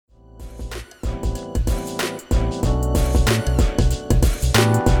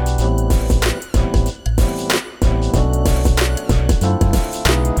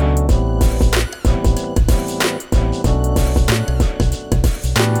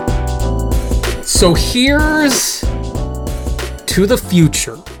So here's to the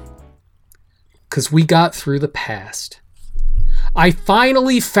future, because we got through the past. I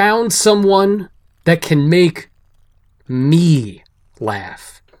finally found someone that can make me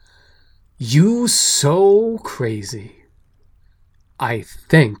laugh. You so crazy. I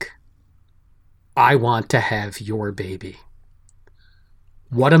think I want to have your baby.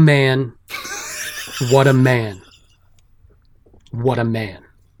 What a man. What a man. What a man.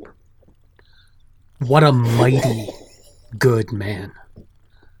 What a mighty good man.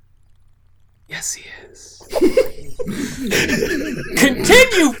 Yes, he is.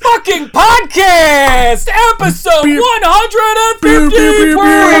 Continue fucking podcast! Episode 150!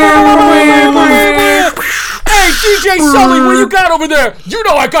 Hey, DJ Sully, what you got over there? You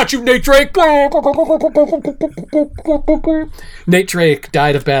know I got you, Nate Drake. Nate Drake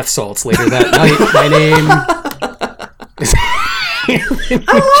died of bath salts later that night. My name is... I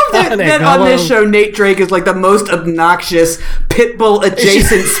love that on this show, Nate Drake is like the most obnoxious Pitbull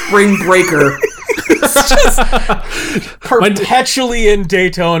adjacent spring breaker. It's just perpetually in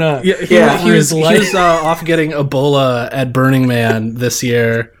Daytona. Yeah, he was off getting Ebola at Burning Man this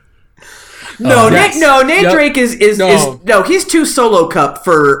year. Nate Drake is he's too solo cup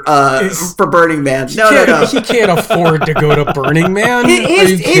for Burning Man. No. He can't afford to go to Burning Man.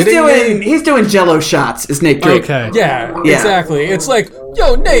 He's doing Jello shots. Is Nate Drake? Okay. Yeah, exactly. It's like,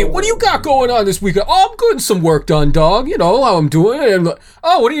 yo, Nate, what do you got going on this weekend? Oh, I'm getting some work done, dog. You know how I'm doing. And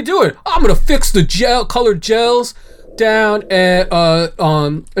what are you doing? I'm gonna fix the colored gels down at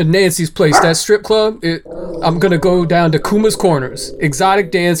Nancy's place, that strip club. I'm gonna go down to Kuma's Corners,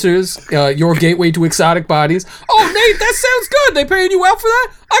 exotic dancers, your gateway to exotic bodies. Oh, Nate, that sounds good. They paying you out for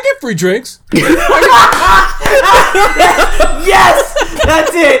that? I get free drinks. Yes,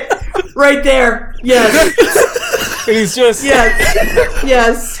 that's it, right there. Yes, and he's just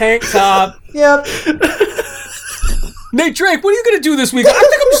yes, tank top. Yep. Nate Drake, what are you going to do this week? I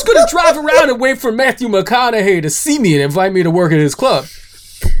think I'm just going to drive around and wait for Matthew McConaughey to see me and invite me to work at his club.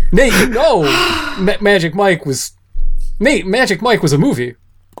 Nate, you know Magic Mike was a movie.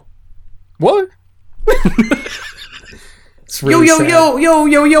 What? Really yo,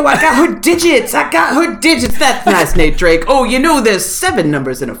 I got her digits. That's nice, Nate Drake. Oh, you know there's 7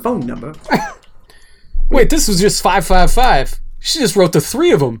 numbers in a phone number. Wait, this was just 555. She just wrote the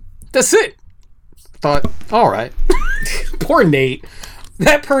 3 of them. That's it. Thought, all right. Poor Nate.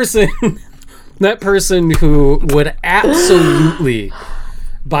 That person who would absolutely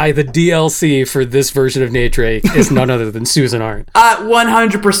buy the DLC for this version of Nate Drake is none other than Susan Arndt.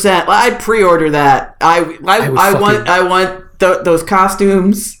 100%. I pre-order that. I want those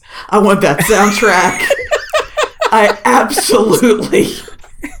costumes. I want that soundtrack. I absolutely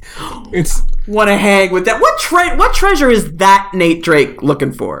want to hang with that. What treasure is that Nate Drake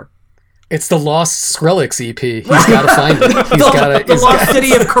looking for? It's the Lost Skrillex EP. He's got to find it. The Lost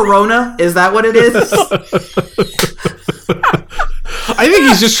City of Corona? Is that what it is? I think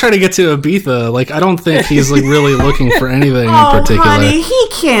he's just trying to get to Ibiza. Like, I don't think he's like really looking for anything in particular. Honey, he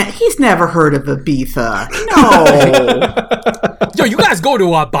can't. He's never heard of Ibiza. No. Yo, you guys go to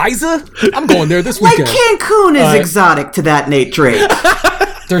Ibiza? I'm going there this weekend. Like Cancun is exotic to that Nate Drake.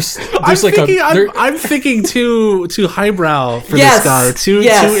 I'm thinking too highbrow for this guy. Too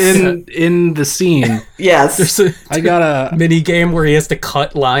in the scene. Yes. I got a mini game where he has to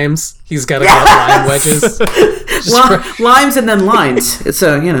cut limes. He's got to cut lime wedges. Limes and then lines. It's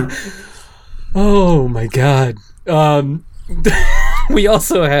Oh my god. We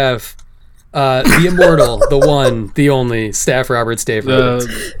also have the immortal, the one, the only Staff Roberts, Dave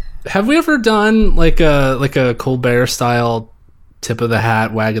Roberts. Have we ever done like a Colbert style tip of the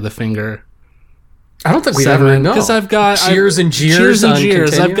hat, wag of the finger? I don't think we've ever known. Because I've got Cheers and Jeers.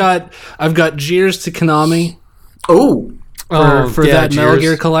 I've got Jeers to Konami. Oh, for that Metal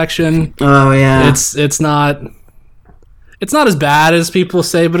Gear collection. Oh yeah, it's not as bad as people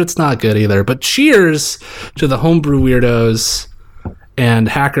say, but it's not good either. But cheers to the homebrew weirdos and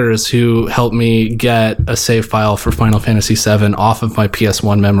hackers who helped me get a save file for Final Fantasy VII off of my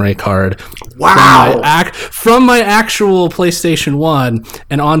PS1 memory card. Wow! From my actual PlayStation 1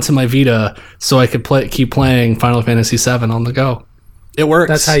 and onto my Vita, so I could keep playing Final Fantasy VII on the go. It works.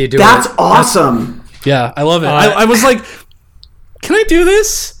 That's how you do it. That's awesome. Yeah, I love it. I was like, can I do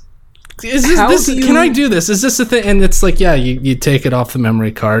this? Can I do this? Is this a thing? And it's like, yeah, you take it off the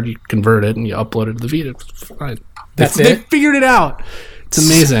memory card, you convert it, and you upload it to the Vita. It's fine. They figured it out. It's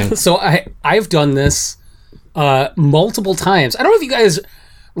amazing. So I've done this multiple times. I don't know if you guys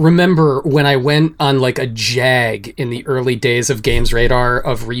remember when I went on like a jag in the early days of Games Radar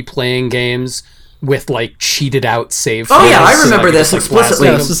of replaying games with like cheated out save. Oh yeah, I files, remember so this could just, like, blast explicitly.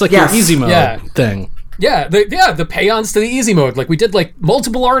 Yeah, this is like your easy mode thing. Yeah, the pay-ons to the easy mode. Like we did like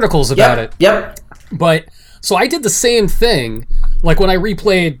multiple articles about it. Yep. But so I did the same thing. Like when I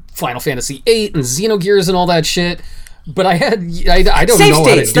replayed Final Fantasy VIII and Xenogears and all that shit. But I don't Save know states,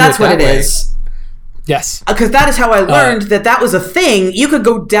 how to do that's it what that it way. is. Yes. Because that is how I learned that was a thing. You could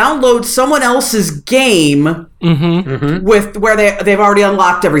go download someone else's game with where they've already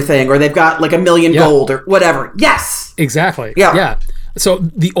unlocked everything, or they've got like 1 million gold or whatever. Yes. Exactly. Yeah. Yeah. So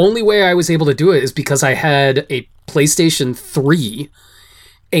the only way I was able to do it is because I had a PlayStation 3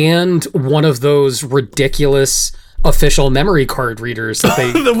 and one of those ridiculous official memory card readers that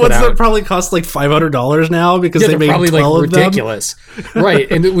they The put ones out. that probably cost like $500 now because they They're made probably 12 like of them. ridiculous. Right.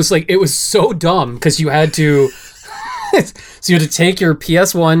 And it was so dumb because you had to so you had to take your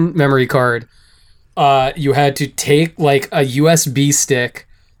PS1 memory card, you had to take like a USB stick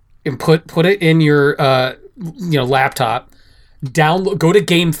and put it in your laptop, go to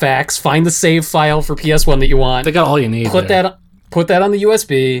GameFAQs, find the save file for PS1 that you want. They got all you need. Put that on the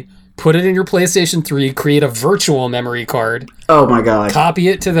USB, put it in your PlayStation 3, create a virtual memory card, Oh my god. copy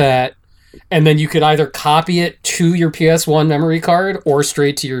it to that, and then you could either copy it to your PS1 memory card or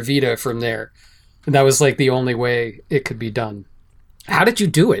straight to your Vita from there. And that was like the only way it could be done. How did you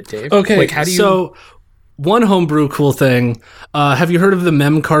do it, Dave? Okay, like how do you? So one homebrew cool thing. Have you heard of the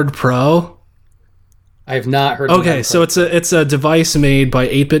MemCard Pro? I have not heard. Of Okay, that so it's a device made by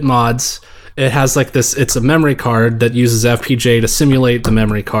 8-Bit Mods. It has like this. It's a memory card that uses FPGA to simulate the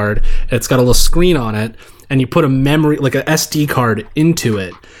memory card. It's got a little screen on it, and you put a memory, like a SD card, into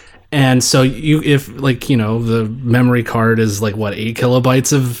it. And so the memory card is like 8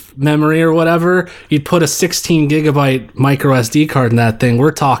 kilobytes of memory or whatever. You'd put a 16 gigabyte micro SD card in that thing.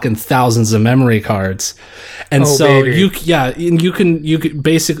 We're talking thousands of memory cards. And baby. you can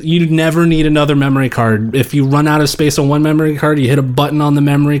basically, you never need another memory card. If you run out of space on one memory card, you hit a button on the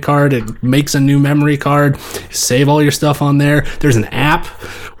memory card, it makes a new memory card, save all your stuff on there. There's an app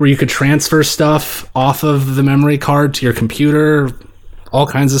where you could transfer stuff off of the memory card to your computer, all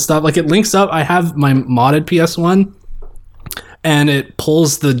kinds of stuff. Like it links up. I have my modded PS1 and it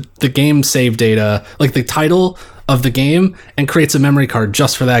pulls the game save data, like the title of the game, and creates a memory card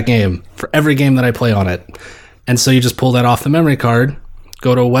just for that game, for every game that I play on it. And so you just pull that off the memory card,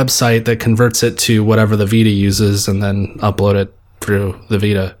 go to a website that converts it to whatever the Vita uses, and then upload it through the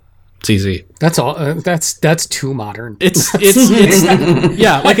Vita. It's easy. That's all. That's too modern. It's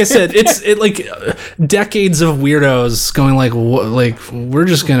yeah. Like I said, it's decades of weirdos going like we're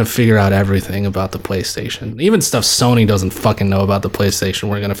just gonna figure out everything about the PlayStation. Even stuff Sony doesn't fucking know about the PlayStation,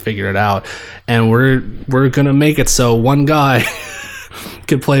 we're gonna figure it out, and we're gonna make it so one guy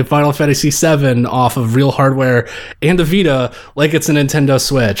can play Final Fantasy VII off of real hardware and a Vita like it's a Nintendo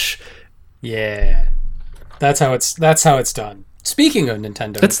Switch. Yeah, that's how it's done. Speaking of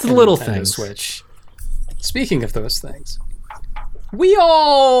Nintendo, That's the little Nintendo things. Switch. Speaking of those things, we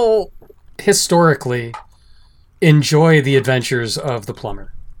all historically enjoy the adventures of the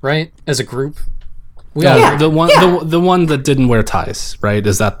plumber, right? As a group, we all Yeah. The one that didn't wear ties, right?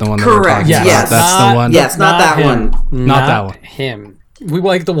 Is that the one that we're Correct. talking about? Yes. That's the one. Yes, not that him. one. Not that one. Him. We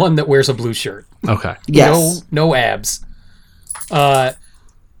like the one that wears a blue shirt. Okay. Yes. No abs.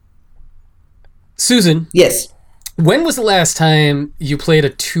 Susan, Yes. when was the last time you played a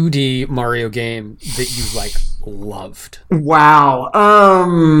 2D Mario game that you loved? Wow.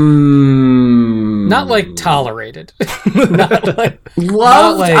 Not like tolerated. Not like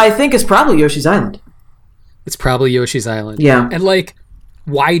Loved, like- I think, is probably Yoshi's Island. it's probably Yoshi's Island. Yeah. And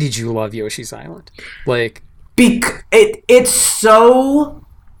why did you love Yoshi's Island?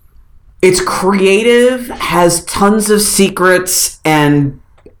 It's creative, has tons of secrets, and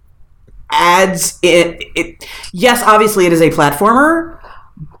adds it. Yes, obviously it is a platformer,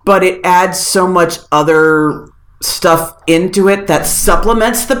 but it adds so much other stuff into it that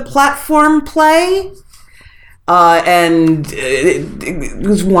supplements the platform play. And it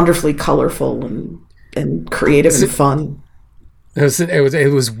was wonderfully colorful and creative and fun.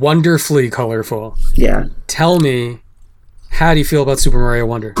 It was wonderfully colorful. Yeah. Tell me, how do you feel about Super Mario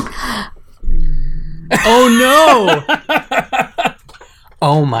Wonder? Oh no!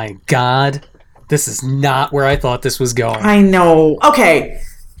 Oh my god. This is not where I thought this was going. I know. Okay.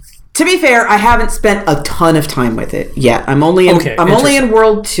 To be fair, I haven't spent a ton of time with it yet. I'm only in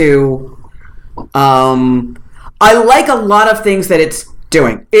World 2. I like a lot of things that it's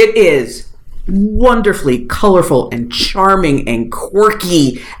doing. It is wonderfully colorful and charming and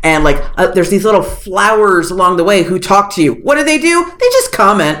quirky, and there's these little flowers along the way who talk to you. What do? They just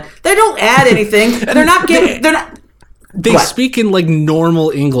comment. They don't add anything. They're not They What? speak in like normal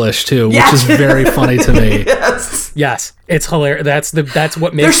English too, Yes. which is very funny to me. Yes. Yes, it's hilarious. That's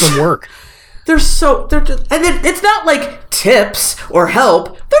what makes them work. They're just, and it's not like tips or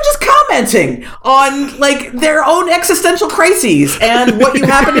help. They're just commenting on like their own existential crises and what you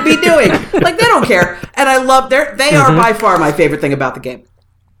happen to be doing. Like they don't care. And I love they are by far my favorite thing about the game.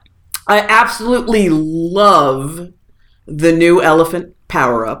 I absolutely love the new elephant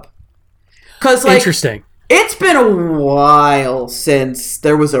power up. Cause like Interesting. it's been a while since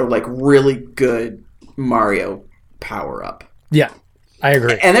there was a like really good Mario power up. Yeah, I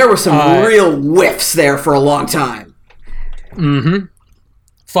agree. And there were some real whiffs there for a long time. Mm-hmm.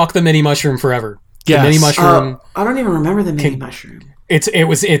 Fuck the mini mushroom forever. Yes. The mini mushroom. I don't even remember the mini mushroom. It's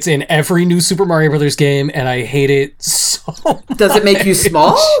in every new Super Mario Brothers game, and I hate it so much. Does it make you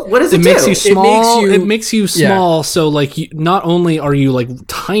small? What does it do? Makes you small. you- It makes you small. So like, not only are you like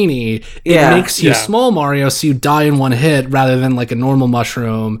tiny, it makes you Yeah. small Mario, so you die in one hit rather than like a normal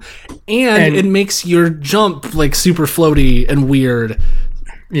mushroom, and it makes your jump like super floaty and weird.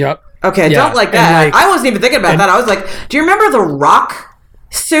 Yep. Okay, I Yeah, don't like and, that. like- I wasn't even thinking about that. I was like, do you remember the rock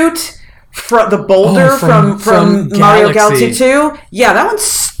suit from the boulder Oh, from Mario Galaxy Galaxy. 2? Yeah, that one's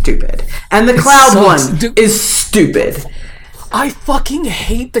stupid. And the cloud sucks. one Dude. is stupid. I fucking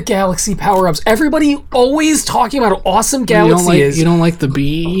hate the Galaxy power-ups. Everybody always talking about how awesome You Galaxy is. don't like the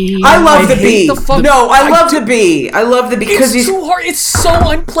bee. I love the hate bee. the fuck- No, I I love do- the bee. I love the bee because It's too hard. It's so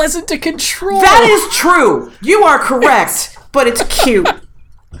unpleasant to control. that is true. You are correct, but it's cute.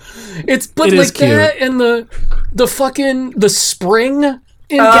 It's but It like is cute. that and the fucking the spring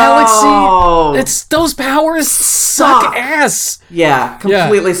in Oh. Galaxy. It's those powers suck Suck. ass. Yeah,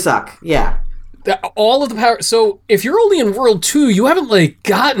 completely suck. Yeah. All of the power. So if you're only in World 2, you haven't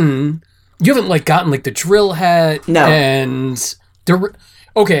gotten like the drill hat. No. And the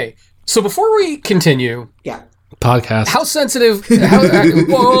okay. So before we continue, Yeah. Podcast. how sensitive?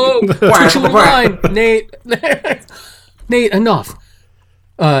 Whoa, twitching the line, Nate. Nate, enough.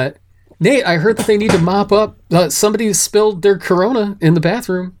 Nate, I heard that they need to mop up. Somebody spilled their Corona in the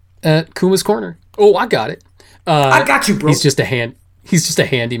bathroom at Kuma's Corner. Oh, I got it. I got you, bro. He's just a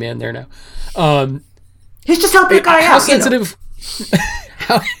handyman there now. He's just helping the guy How out. sensitive?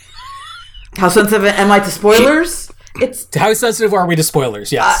 How sensitive am I to spoilers? It's. How sensitive are we to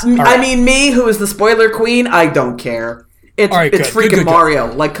spoilers? Yes. All I right. mean, me, who is the spoiler queen, I don't care. It's All right, it's good, freaking good.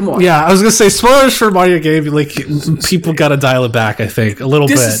 Mario. Like, come on. Yeah, I was gonna say spoilers for Mario game. Like, people gotta dial it back. I think a little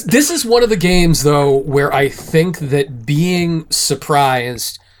bit. This is one of the games though where I think that being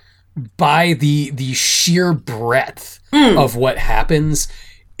surprised by the sheer breadth of what happens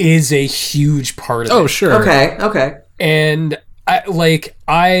is a huge part of it. Oh, sure. Okay. And I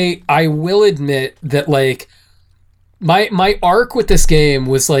will admit that like my arc with this game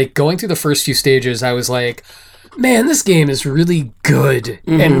was like going through the first few stages. I was like, man, this game is really good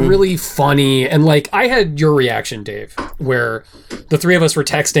and really funny. And like I had your reaction, Dave, where the three of us were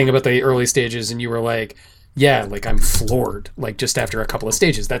texting about the early stages, and you were like, yeah, like I'm floored. Like just after a couple of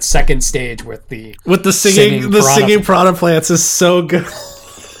stages, that second stage with the Singing piranha plants is so good.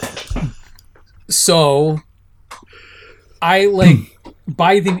 So I like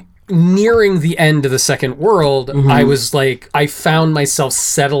by the nearing the end of the second world, I was like, I found myself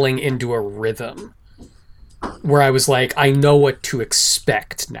settling into a rhythm where I was like, I know what to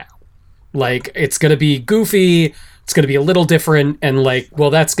expect now. Like, it's going to be goofy, it's going to be a little different, and like, well,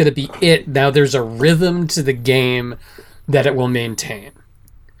 that's going to be it. Now there's a rhythm to the game that it will maintain.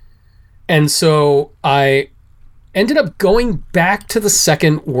 And so I ended up going back to the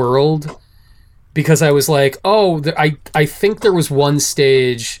second world because I was like, oh, I think there was one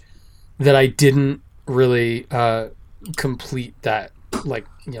stage that I didn't really complete that, like,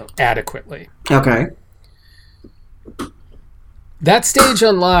 adequately. Okay. That stage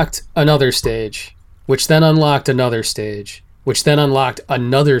unlocked another stage, which then unlocked another stage, which then unlocked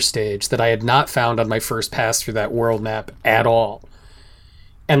another stage that I had not found on my first pass through that world map at all.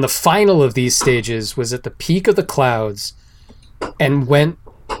 And the final of these stages was at the peak of the clouds and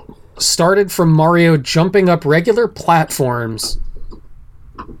started from Mario jumping up regular platforms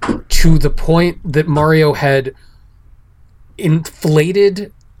to the point that Mario had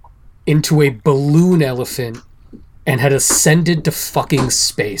inflated into a balloon elephant and had ascended to fucking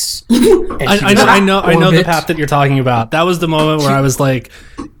space. And I know the path that you're talking about. That was the moment where I was like,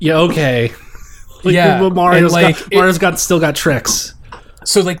 yeah, okay. Like, Yeah, Mario's and, like, still got tricks.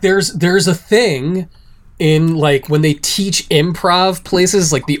 So like there's a thing in like when they teach improv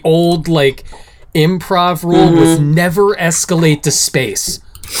places, like the old like improv rule was never escalate to space.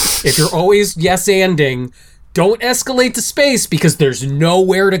 If you're always yes-anding, don't escalate to space because there's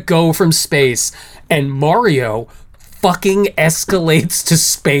nowhere to go from space. And Mario fucking escalates to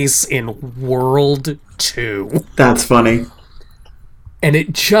space in World 2. That's funny. And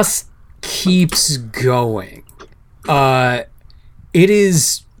it just keeps going. It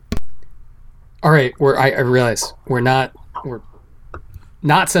is... Alright, I realize we're not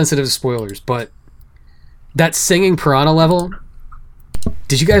sensitive to spoilers, but that singing piranha level,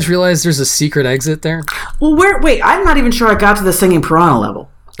 did you guys realize there's a secret exit there? Well, wait, I'm not even sure I got to the singing piranha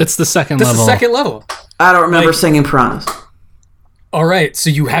level. It's the second That's level. the second level. I don't remember singing piranhas. Alright, so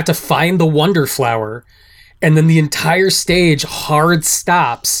you have to find the Wonder Flower, and then the entire stage hard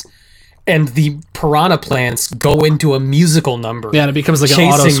stops, and the piranha plants go into a musical number. Yeah, and it becomes like an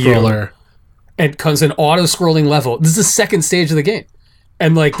chasing you. auto-scroller. And comes an auto-scrolling level. This is the second stage of the game.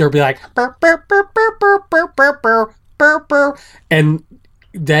 And like they'll be like burr, burr, burr, burr, burr, burr, burr, burr, burr, burr. And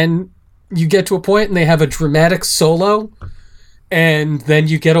then you get to a point and they have a dramatic solo, and then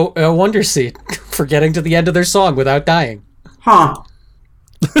you get a wonder seed for getting to the end of their song without dying. Huh.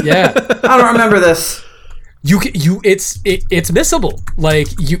 Yeah. I don't remember this. It's missable. Like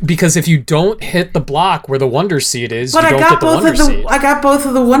because if you don't hit the block where the wonder seed is, But you don't get the wonder seed. I got both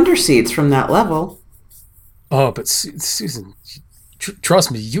of the wonder seeds from that level. Oh, but Susan,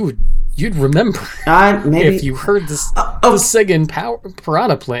 trust me, you'd remember Maybe if you heard this the singing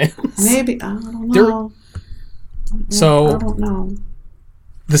piranha plants. Maybe I don't know. So I don't know.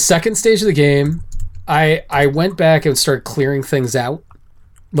 the second stage of the game, I went back and started clearing things out,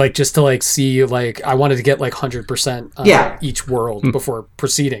 like just to like see, like I wanted to get like 100% on each world before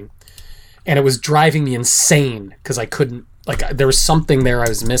proceeding, and it was driving me insane because I couldn't, like there was something there I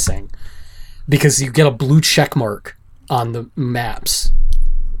was missing, because you get a blue check mark on the maps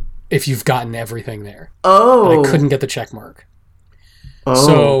if you've gotten everything there. Oh. And I couldn't get the check mark. Oh.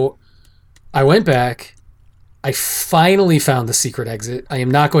 So I went back. I finally found the secret exit. I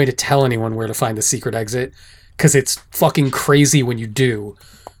am not going to tell anyone where to find the secret exit because it's fucking crazy when you do.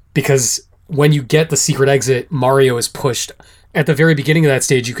 Because when you get the secret exit, Mario is pushed. At the very beginning of that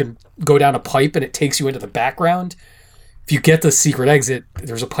stage, you can go down a pipe and it takes you into the background. If you get the secret exit,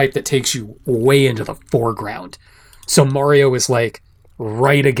 there's a pipe that takes you way into the foreground. So Mario is like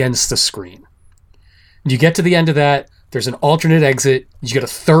right against the screen. You get to the end of that, there's an alternate exit, you get a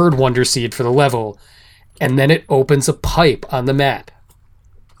third Wonder Seed for the level, and then it opens a pipe on the map.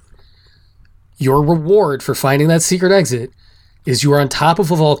 Your reward for finding that secret exit is you are on top of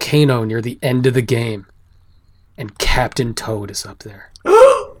a volcano near the end of the game, and Captain Toad is up there.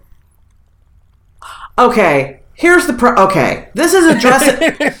 Okay, here's the okay. This is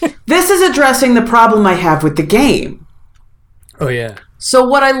addressing the problem I have with the game. Oh yeah. So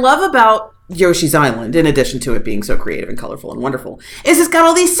what I love about Yoshi's Island, in addition to it being so creative and colorful and wonderful, is it's got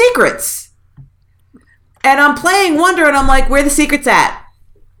all these secrets. And I'm playing Wonder, and I'm like, where the secrets at?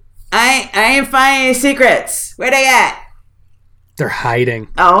 I ain't finding any secrets. Where they at? They're hiding.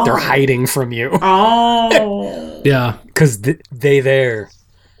 Oh. They're hiding from you. Oh. Yeah. Because they there.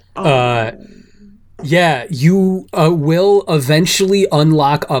 Yeah, you will eventually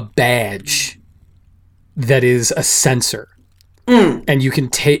unlock a badge that is a sensor. And you can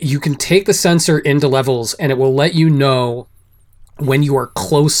take the sensor into levels, and it will let you know when you are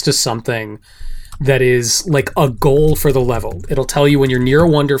close to something that is like a goal for the level. It'll tell you when you're near a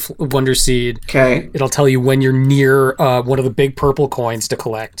wonder seed. Okay. It'll tell you when you're near one of the big purple coins to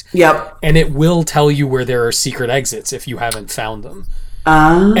collect. Yep. And it will tell you where there are secret exits if you haven't found them.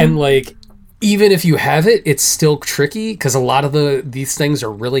 And like, even if you have it, it's still tricky because a lot of these things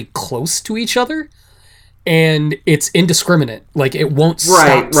are really close to each other. And it's indiscriminate. Like, it won't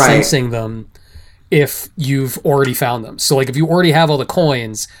stop sensing them if you've already found them. So, like, if you already have all the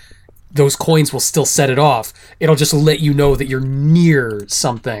coins, those coins will still set it off. It'll just let you know that you're near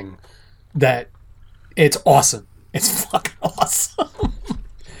something that it's awesome. It's fucking awesome.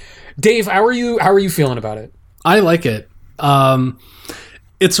 Dave, how are you feeling about it? I like it.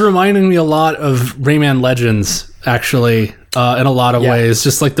 It's reminding me a lot of Rayman Legends, actually. In a lot of ways,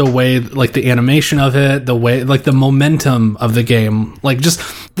 just like the way, like the animation of it, the way, like the momentum of the game, like just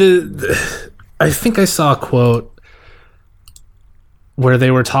I think I saw a quote where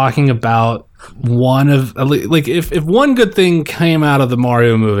they were talking about one of, like, if one good thing came out of the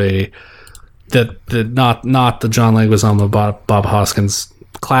Mario movie, that not the John Leguizamo Bob Hoskins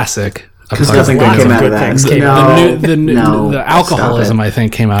classic. Because nothing good came out of that. The alcoholism, I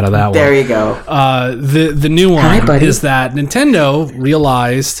think, came out of that one. There you go. The new one is that Nintendo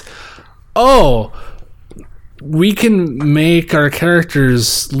realized, we can make our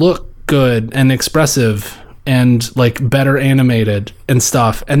characters look good and expressive and like better animated and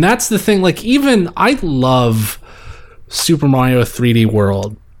stuff. And that's the thing. Like, even I love Super Mario 3D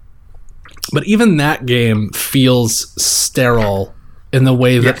World. But even that game feels sterile in the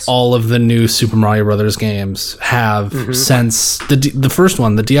way that all of the new Super Mario Brothers games have since the first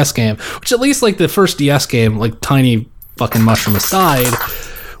one, the DS game, which at least like the first DS game, like Tiny fucking Mushroom aside,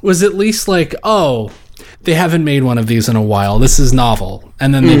 was at least like, oh, they haven't made one of these in a while. This is novel.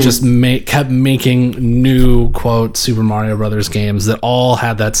 And then they just kept making new, quote, Super Mario Brothers games that all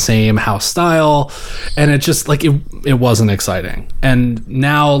had that same house style. And it just, like, it wasn't exciting. And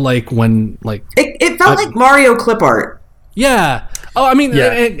now, like, when, like... It felt like Mario clip art. Yeah. Oh, I mean,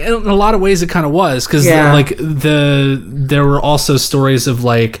 in a lot of ways it kind of was. Because, like, there were also stories of,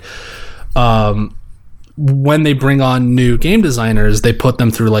 like... when they bring on new game designers, they put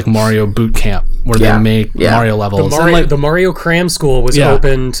them through like Mario Boot Camp, where they make Mario levels. The Mario Cram School was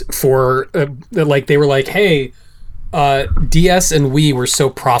opened for like they were like, hey, DS and Wii were so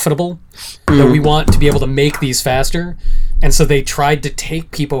profitable that we want to be able to make these faster, and so they tried to take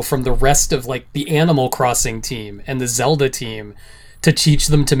people from the rest of like the Animal Crossing team and the Zelda team to teach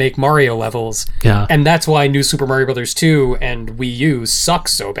them to make Mario levels. Yeah. And that's why New Super Mario Bros. 2 and Wii U suck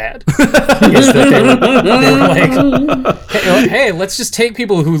so bad. Is that they were like, hey, let's just take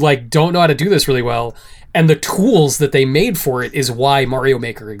people who like don't know how to do this really well, and the tools that they made for it is why Mario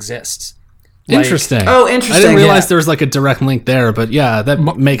Maker exists. Interesting. Interesting. I didn't realize there was like a direct link there, but yeah, that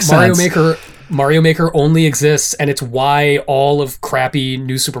makes sense. Mario Maker only exists, and it's why all of crappy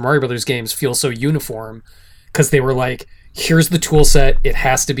New Super Mario Bros. Games feel so uniform, because they were like, here's the tool set, it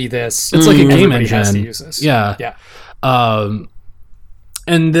has to be this. It's like a game engine. Has to use this. Yeah.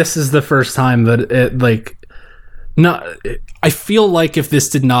 And this is the first time that it like I feel like if this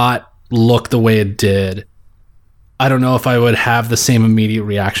did not look the way it did, I don't know if I would have the same immediate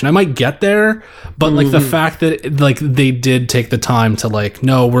reaction. I might get there, but like the fact that like they did take the time to like,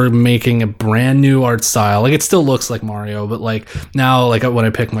 no, we're making a brand new art style. Like it still looks like Mario, but like now, like when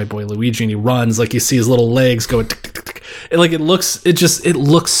I pick my boy Luigi and he runs, like you see his little legs go tick, tick, tick, tick. It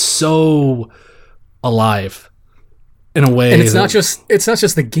looks so alive in a way. And it's not just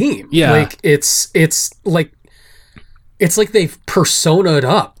the game. Yeah. Like it's like they've persona'd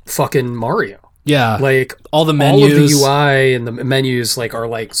up fucking Mario. Yeah, like all the menus, all of the UI and the menus like are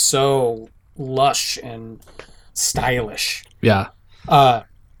like so lush and stylish. Yeah,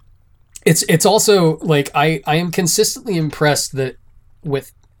 it's also like I am consistently impressed that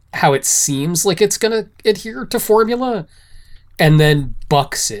with how it seems like it's gonna adhere to formula, and then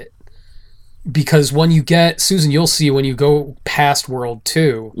bucks it, because when you get Susan, you'll see when you go past World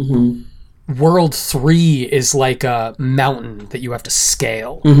 2, World 3 is like a mountain that you have to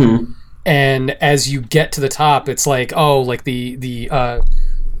scale. And as you get to the top, it's like, oh, like the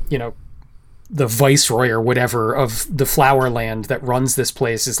viceroy or whatever of the Flower Land that runs this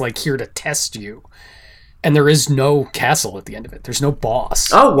place is like here to test you. And there is no castle at the end of it. There's no boss.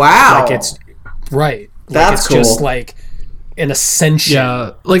 Oh, wow. Like it's right. That's cool. It's just like an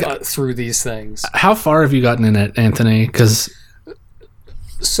ascension through these things. How far have you gotten in it, Anthony?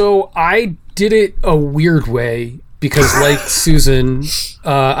 So I did it a weird way. Because like Susan,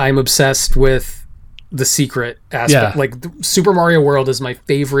 I'm obsessed with the secret aspect. Yeah. Like Super Mario World is my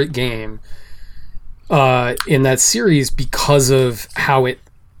favorite game in that series because of how it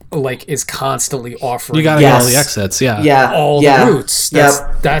like is constantly offering. You gotta get all the exits, all the routes.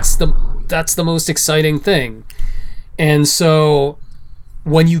 That's the most exciting thing. And so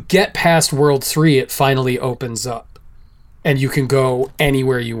when you get past World 3, it finally opens up, and you can go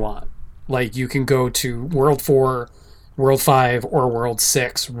anywhere you want. Like, you can go to World 4, World 5, or World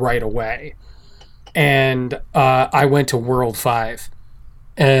 6 right away. And I went to World 5.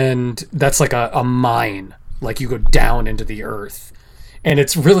 And that's like a mine. Like, you go down into the earth. And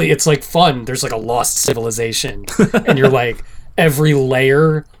it's like fun. There's like a lost civilization. And you're like, every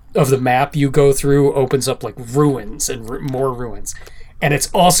layer of the map you go through opens up like ruins and more ruins. And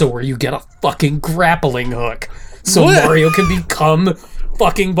it's also where you get a fucking grappling hook. So Mario can become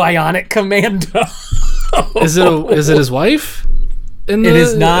fucking Bionic Commando. Is it his wife? It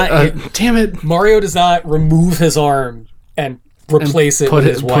is not. Damn it! Mario does not remove his arm and replace it with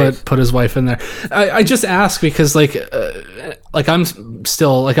his wife. Put his wife in there. I just ask because I'm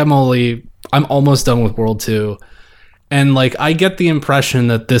almost done with World 2, and like I get the impression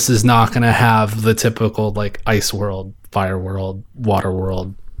that this is not going to have the typical like Ice World, Fire World, Water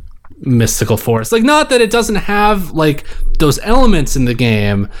World, Mystical Forest. Like, not that it doesn't have like those elements in the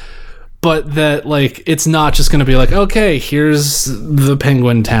game, but that like it's not just going to be like, okay, here's the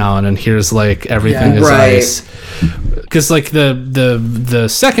Penguin Town and here's like everything is ice. Because like the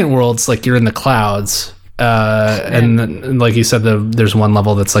second world's like you're in the clouds, and then, like you said, there's one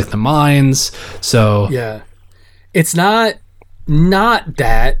level that's like the mines. So yeah, it's not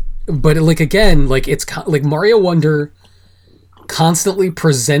that. but like again, like it's like Mario Wonder constantly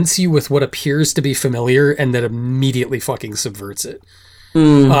presents you with what appears to be familiar and then immediately fucking subverts it.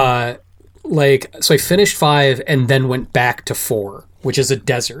 Like, so I finished 5 and then went back to 4, which is a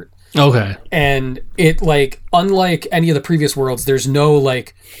desert. Okay. And it, like, unlike any of the previous worlds, there's no,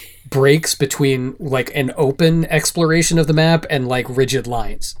 like, breaks between, like, an open exploration of the map and, like, rigid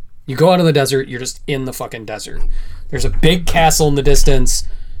lines. You go out of the desert, you're just in the fucking desert. There's a big castle in the distance.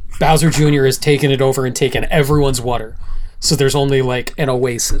 Bowser Jr. has taken it over and taken everyone's water. So there's only, like, an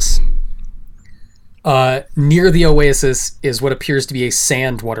oasis. Near the oasis is what appears to be a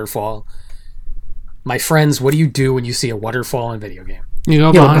sand waterfall. My friends, what do you do when you see a waterfall in a video game? You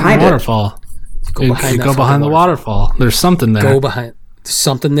go behind the waterfall. You go behind the waterfall. There's something there. Go behind. There's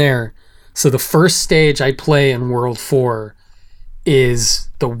something there. So the first stage I play in World 4 is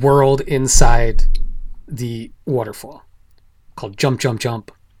the world inside the waterfall called Jump, Jump,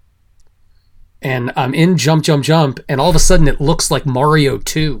 Jump. And I'm in Jump, Jump, Jump, and all of a sudden it looks like Mario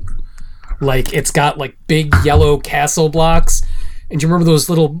 2. Like, it's got, like, big yellow castle blocks. And do you remember those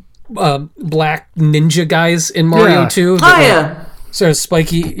little black ninja guys in Mario 2? Sort of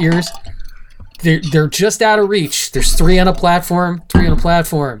spiky ears. They're just out of reach. There's 3 on a platform.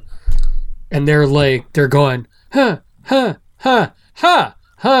 And they're going, huh, huh, huh, huh,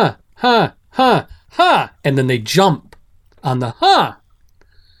 huh, huh, huh, huh. And then they jump on the huh.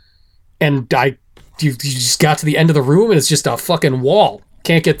 And you just got to the end of the room and it's just a fucking wall.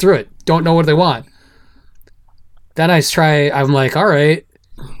 Can't get through it. Don't know what they want. Then I'm like, all right,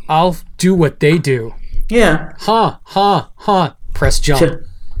 I'll do what they do. Yeah. Huh, huh, huh. Press jump.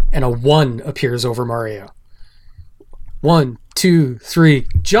 And a 1 appears over Mario. 1, 2, 3,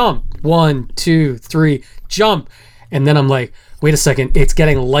 jump. 1, 2, 3, jump. And then I'm like, wait a second, it's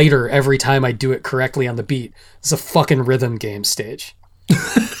getting lighter every time I do it correctly on the beat. It's a fucking rhythm game stage.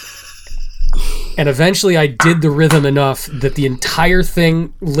 And eventually I did the rhythm enough that the entire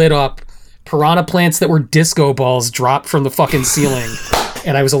thing lit up. Piranha plants that were disco balls dropped from the fucking ceiling.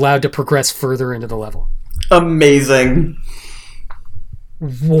 And I was allowed to progress further into the level. Amazing.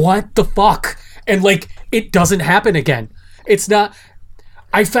 What the fuck? And, like, it doesn't happen again. It's not...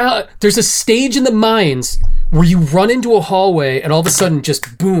 I found... There's a stage in the mines where you run into a hallway and all of a sudden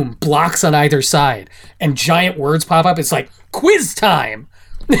just, boom, blocks on either side. And giant words pop up. It's like, quiz time!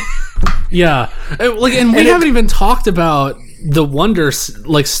 Yeah, like, and we haven't even talked about the wonder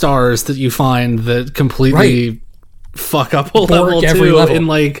like stars that you find that completely fuck up a level too. Level. And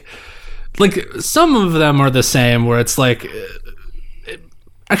like some of them are the same, where it's like,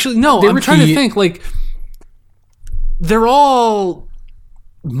 actually no, I'm trying to think, like, they're all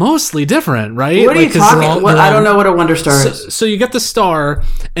mostly different, right? What are you talking about? I don't know what a wonder star is. So you get the star,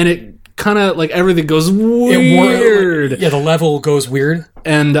 and it kind of, like, everything goes weird. Yeah, the level goes weird.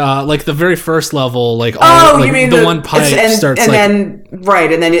 And like the very first level, like, you mean the one pipe starts, and like, then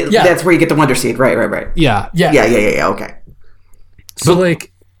right, and then that's where you get the wonder seed. Right. Yeah. Okay. So,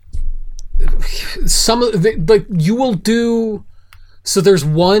 like, some of the, like, you will do. So there's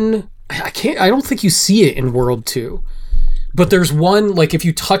one. I don't think you see it in World 2, but there's one, like, if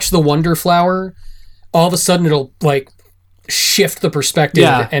you touch the wonder flower, all of a sudden it'll, like, shift the perspective,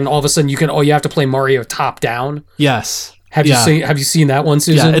 and all of a sudden you have to play Mario top down. Yes. Have you seen that one,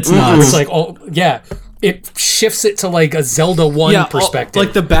 Susan? Yeah, it's nuts. It's like, it shifts it to, like, a Zelda 1 perspective.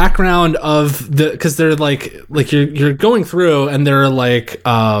 Like the background of because they're like you're going through, and they're like,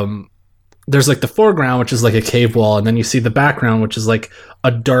 there's, like, the foreground, which is like a cave wall, and then you see the background, which is like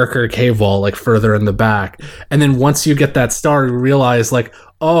a darker cave wall, like, further in the back. And then once you get that star, you realize, like,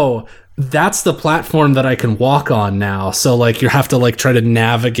 oh, that's the platform that I can walk on now. So, like, you have to, like, try to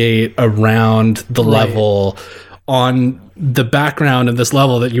navigate around the level on the background of this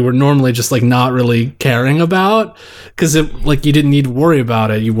level that you were normally just, like, not really caring about, because it, like, you didn't need to worry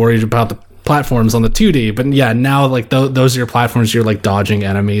about it. You worried about the platforms on the 2D, but yeah, now, like, those are your platforms. You're, like, dodging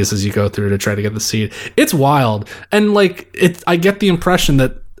enemies as you go through to try to get the seed. It's wild. And, like, I get the impression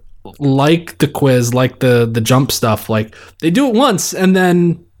that, like the quiz, like the jump stuff, like, they do it once and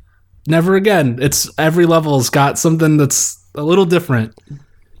then never again. It's every level's got something that's a little different.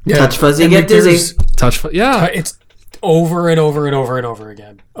 Yeah. Touch fuzzy, get dizzy. Yeah. It's over and over and over and over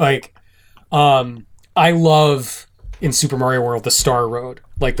again. Like, I love in Super Mario World the Star Road.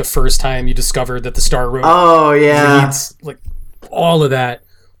 Like, the first time you discovered that the Star Road leads, like, all of that,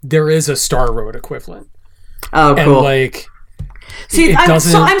 there is a Star Road equivalent. Oh, cool. And, like, see, I'm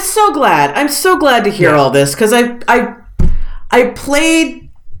so glad. I'm so glad to hear all this, because I played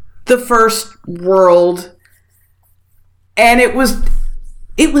the first world, and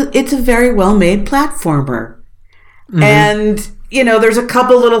it's a very well made platformer. Mm-hmm. And there's a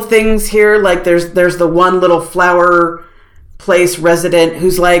couple little things here. Like there's the one little flower place resident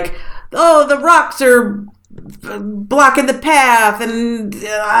who's like, oh, the rocks are blocking the path, and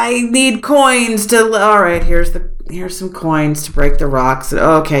I need coins to. All right, here's some coins to break the rocks.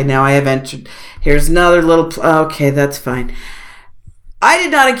 Okay, now I have entered. Here's another little. Okay, that's fine. I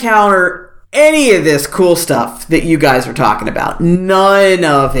did not encounter any of this cool stuff that you guys are talking about. None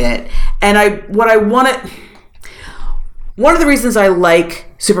of it. And one of the reasons I like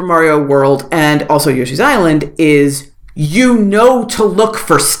Super Mario World and also Yoshi's Island is to look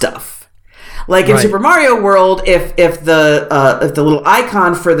for stuff. Like in Super Mario World, if the little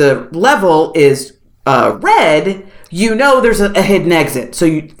icon for the level is red, there's a hidden exit. So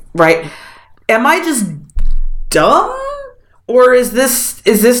am I just dumb? Or is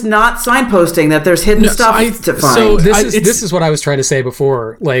this not signposting that there's hidden stuff to find? So this is what I was trying to say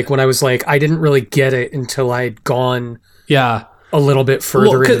before. Like when I was like, I didn't really get it until I'd gone a little bit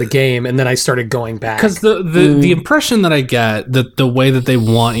further into the game, and then I started going back. Because the impression that I get, that the way that they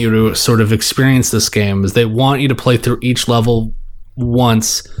want you to sort of experience this game is they want you to play through each level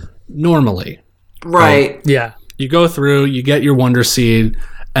once normally. Right. Yeah. You go through, you get your Wonder Seed,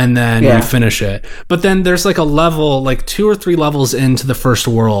 and then you finish it. But then there's like a level, like 2 or 3 levels into the first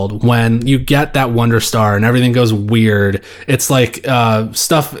world, when you get that Wonder Star and everything goes weird. It's like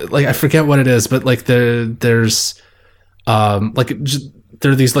stuff, like I forget what it is, but like there's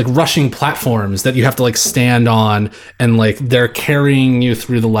there are these like rushing platforms that you have to like stand on, and like they're carrying you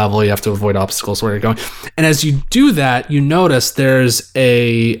through the level. You have to avoid obstacles where you're going. And as you do that, you notice there's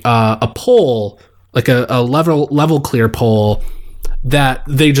a pole, like a level clear pole, that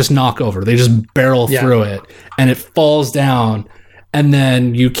they just knock over. They just barrel through it, and it falls down, and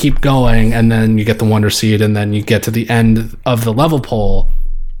then you keep going, and then you get the Wonder Seed, and then you get to the end of the level pole,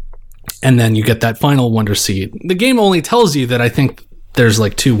 and then you get that final Wonder Seed. The game only tells you that I think there's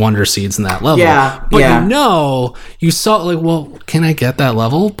like 2 Wonder Seeds in that level. Yeah, but you saw like, well, can I get that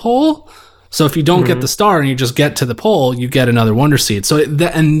level pole? So if you don't get the star and you just get to the pole, you get another Wonder Seed. So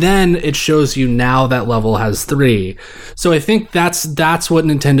and then it shows you now that level has 3. So I think that's what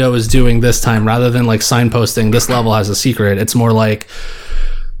Nintendo is doing this time, rather than like signposting this level has a secret. It's more like,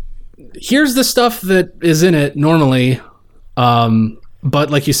 here's the stuff that is in it normally.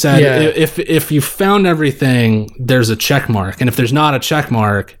 But like you said, if you found everything, there's a check mark, and if there's not a check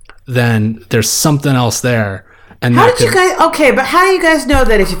mark, then there's something else there. And how do you guys know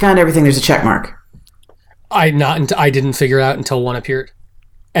that if you found everything, there's a check mark? I didn't figure it out until one appeared,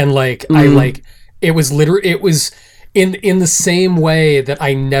 and like it was in the same way that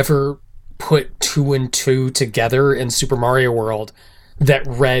I never put 2 and 2 together in Super Mario World, that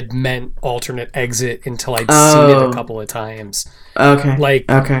red meant alternate exit until I'd seen it a couple of times.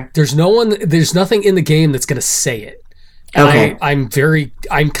 Okay. There's nothing in the game that's gonna say it. And I'm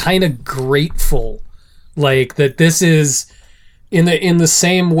kind of grateful, like, that this is in the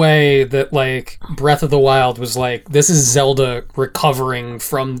same way that like Breath of the Wild was like, this is Zelda recovering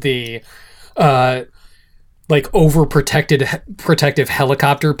from the like protective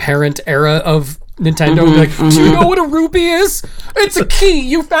helicopter parent era of Nintendo. Like, do you know what a rupee is? It's a key.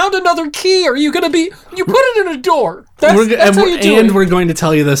 You found another key. You put it in a door. That's how you do it. We're going to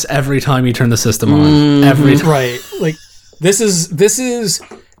tell you this every time you turn the system on. Every time. Right. Like, this is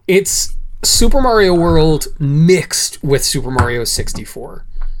it's Super Mario World mixed with Super Mario 64,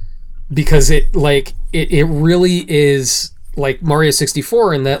 because it really is like Mario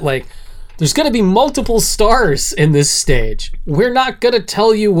 64 in that, like, there's going to be multiple stars in this stage. We're not going to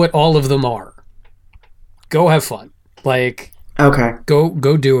tell you what all of them are. Go have fun. Like, okay,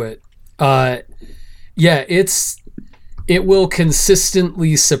 go do it. It will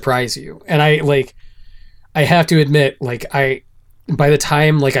consistently surprise you. And I have to admit, like, by the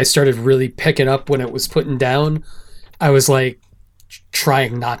time like I started really picking up when it was putting down, I was like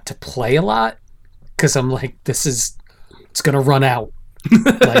trying not to play a lot, because I'm like, it's gonna run out.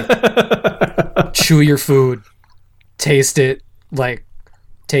 Like, chew your food, taste it, like,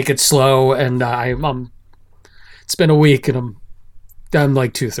 take it slow. And I'm it's been a week, and I'm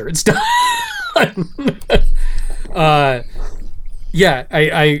like 2/3 done.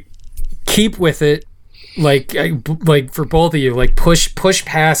 I keep with it. Like for both of you, like push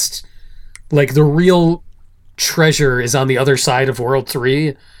past, like, the real treasure is on the other side of World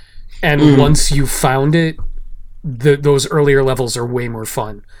 3, and once you found it, those earlier levels are way more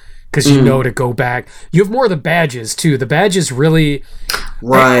fun, because you know to go back. You have more of the badges too. The badges really,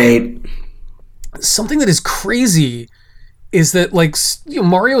 right. Something that is crazy is that, like,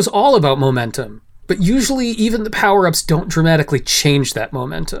 Mario's all about momentum, but usually even the power-ups don't dramatically change that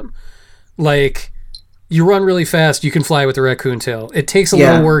momentum. Like, you run really fast, you can fly with the raccoon tail. It takes a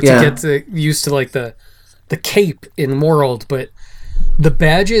little work to get used to like the cape in World, but the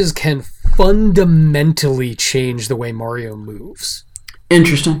badges can fundamentally change the way Mario moves.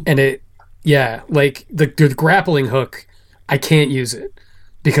 Interesting. And like the grappling hook, I can't use it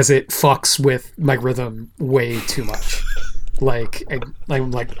because it fucks with my rhythm way too much. Like,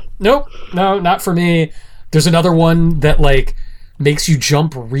 I'm like, nope, no, not for me. There's another one that like makes you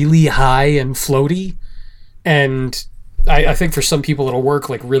jump really high and floaty, and I think for some people it'll work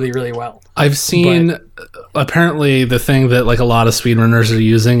like really, really well. I've seen apparently the thing that like a lot of speedrunners are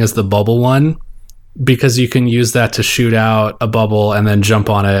using is the bubble one, because you can use that to shoot out a bubble and then jump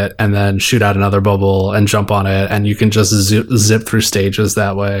on it and then shoot out another bubble and jump on it, and you can just zip through stages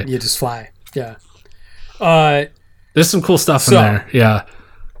that way. You just fly. Yeah. There's some cool stuff in there. Yeah.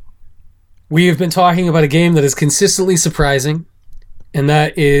 We have been talking about a game that is consistently surprising, and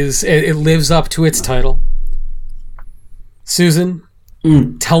that is it lives up to its title. Susan,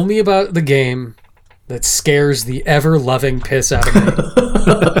 tell me about the game that scares the ever-loving piss out of me.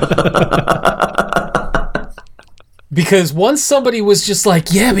 Because once somebody was just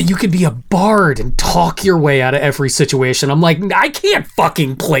like, yeah, but you could be a bard and talk your way out of every situation. I'm like, I can't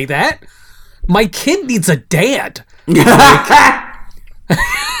fucking play that. My kid needs a dad. Like,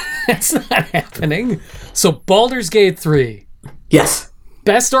 that's not happening. So Baldur's Gate 3. Yes.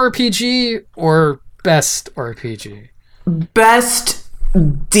 Best RPG or best RPG? Best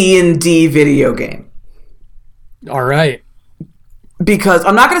D&D video game. All right. Because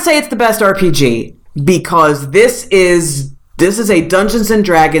I'm not going to say it's the best RPG, because this is a Dungeons and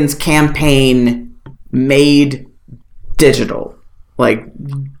Dragons campaign made digital. Like,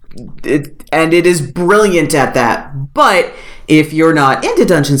 it is brilliant at that. But if you're not into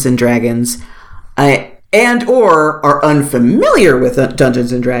Dungeons and Dragons and or are unfamiliar with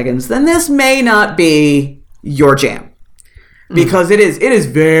Dungeons and Dragons, then this may not be your jam. Because it is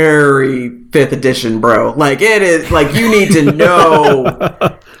very 5th edition, bro. Like, it is, like, you need to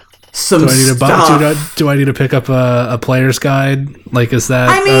know some stuff. Do I need to pick up a player's guide? Like, is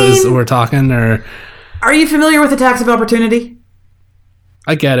that is we're talking, or are you familiar with the tax of opportunity?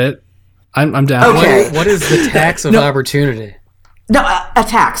 I get it. I'm down. Okay. What is the tax of opportunity? No, a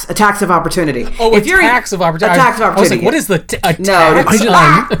tax of opportunity. Oh, a tax of opportunity. A tax of opportunity. I was like, what is the tax?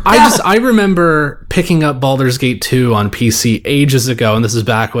 I remember picking up Baldur's Gate 2 on PC ages ago, and this is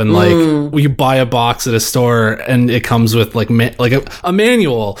back when like you buy a box at a store and it comes with like a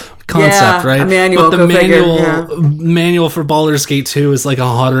manual concept, right? A manual. But the manual for Baldur's Gate 2 is like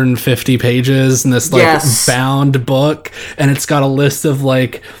 150 pages in this like bound book, and it's got a list of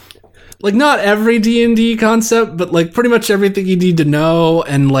like not every D&D concept, but like pretty much everything you need to know,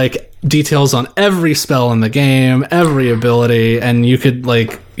 and like details on every spell in the game, every ability, and you could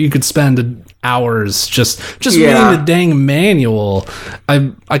spend hours just reading the dang manual.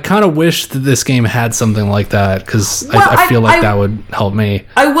 I kind of wish that this game had something like that, because I feel like that would help me.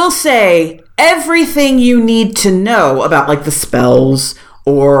 I will say everything you need to know about like the spells,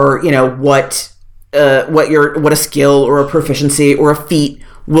 or you know what a skill or a proficiency or a feat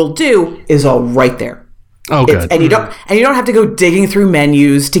will do is all right there. Oh, good. And you don't have to go digging through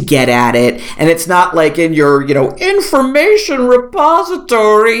menus to get at it. And it's not like in your, information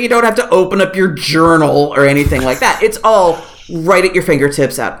repository. You don't have to open up your journal or anything like that. It's all right at your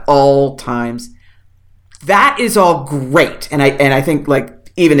fingertips at all times. That is all great. And I think like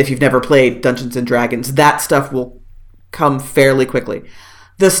even if you've never played Dungeons and Dragons, that stuff will come fairly quickly.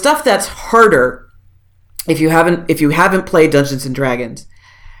 The stuff that's harder, if you haven't played Dungeons and Dragons,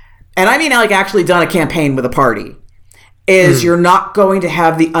 and I mean like actually done a campaign with a party, is you're not going to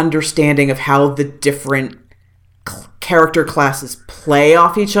have the understanding of how the different character classes play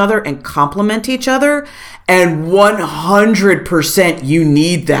off each other and complement each other, and 100% you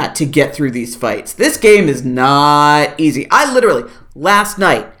need that to get through these fights. This game is not easy. I literally, last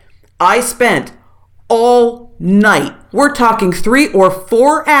night, I spent all night, we're talking 3 or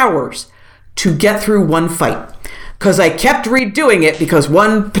 4 hours, to get through one fight. Because I kept redoing it because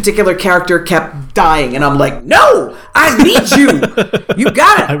one particular character kept dying. And I'm like, no, I need you. You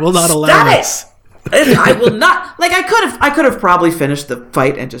got it. I will not allow this. I will not. Like, I could have probably finished the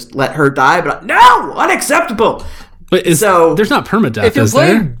fight and just let her die. But no, unacceptable. But there's not permadeath, if you're is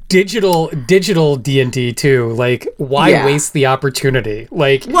there? playing digital D&D too, like, why waste the opportunity?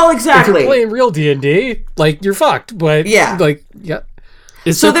 Like, well, exactly. If you're playing real D&D, like, you're fucked. But Is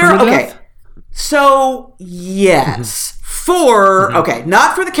there permadeath? Okay. So, yes.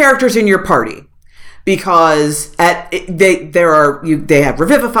 Not for the characters in your party. because they have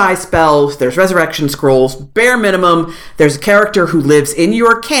revivify spells, there's resurrection scrolls, bare minimum. There's a character who lives in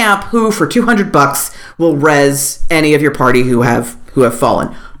your camp who, for $200, will res any of your party who have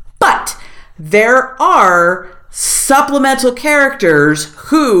fallen. But there are supplemental characters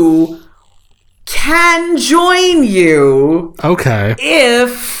who can join you. Okay.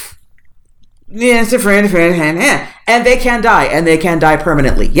 If it's a friend, and they can die, and they can die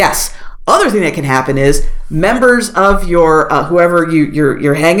permanently. Yes. Other thing that can happen is members of your whoever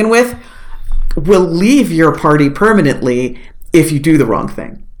you're hanging with will leave your party permanently if you do the wrong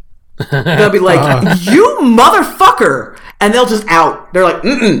thing. They'll be like, "You motherfucker," and they'll just out. They're like,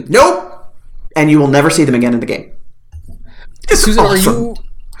 "Nope," and you will never see them again in the game. It's Susan, awesome.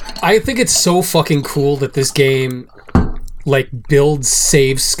 I think it's so fucking cool that this game like builds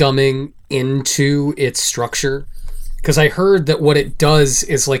save scumming into its structure. Because I heard that what it does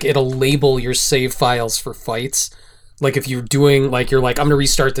is like it'll label your save files for fights. Like if you're doing like I'm gonna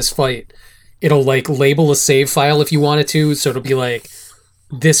restart this fight, it'll like label a save file if you wanted to. So it'll be like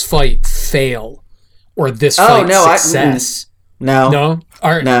this fight fail or this fight success. No.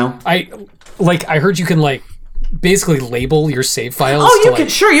 I heard you can like basically label your save files. Oh,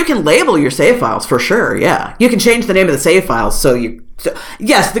 you can label your save files for sure. Yeah, you can change the name of the save files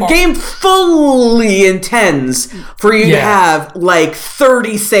yes, the game fully intends for you to have like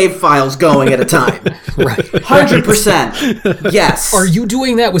 30 save files going at a time. Right. 100%. Yes. Are you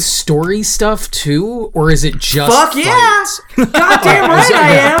doing that with story stuff too? Or is it just Fuck fights? Yeah. Goddamn right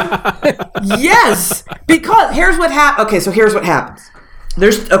I am. Yes. Because here's what happens.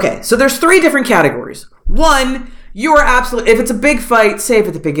 There's 3 different categories. One, you are absolutely, if it's a big fight, save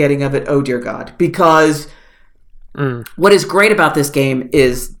at the beginning of it, oh dear God. Because what is great about this game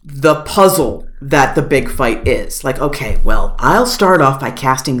is the puzzle that the big fight is. Like, okay, well, I'll start off by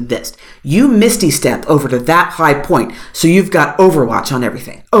casting this. You Misty Step over to that high point, so you've got Overwatch on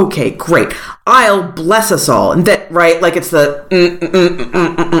everything. Okay, great. I'll bless us all. And that, right, like it's the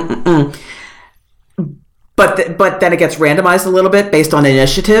But then it gets randomized a little bit based on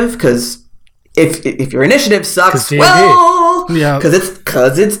initiative, because if your initiative sucks,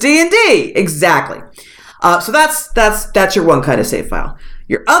 because it's D&D. Exactly. So that's your one kind of save file.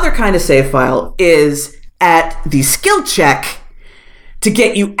 Your other kind of save file is at the skill check to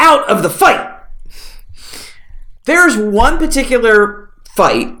get you out of the fight. There's one particular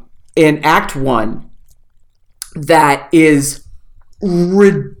fight in Act 1 that is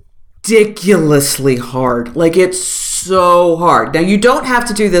ridiculously hard. Like, it's so hard. Now, you don't have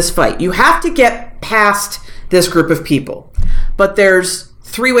to do this fight. You have to get past this group of people. But there's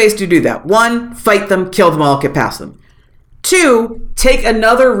 3 ways to do that. 1, fight them, kill them all, get past them. 2, take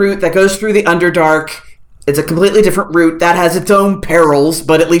another route that goes through the Underdark. It's a completely different route that has its own perils,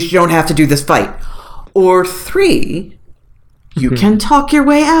 but at least you don't have to do this fight. Or 3, you can talk your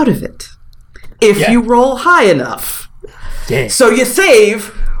way out of it if you roll high enough. Dang. So you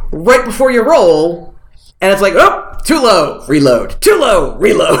save right before you roll, and it's like, oh, too low, reload. Too low,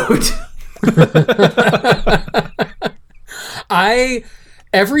 reload.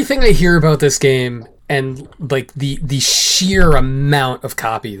 Everything I hear about this game and like the sheer amount of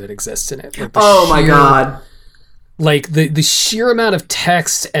copy that exists in it. Like my God. Like the sheer amount of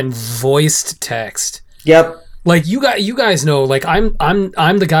text and voiced text. Yep. Like you guys know, like I'm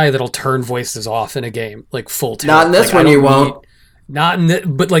the guy that'll turn voices off in a game, like full tilt. Not in this one, you won't. Not in the,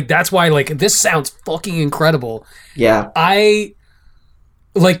 but like that's why like this sounds fucking incredible. Yeah.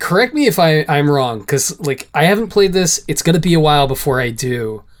 Like, correct me if I'm wrong, because, like, I haven't played this. It's going to be a while before I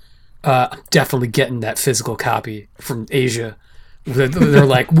do. I'm definitely getting that physical copy from Asia. They're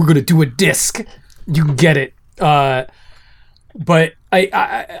like, we're going to do a disc. You can get it. But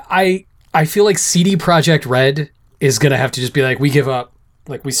I feel like CD Projekt Red is going to have to just be like, we give up.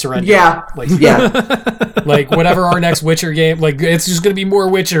 Like, we surrender. Yeah. Like, like, whatever our next Witcher game, like, it's just going to be more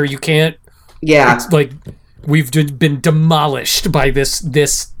Witcher. You can't. Yeah. It's like... We've been demolished by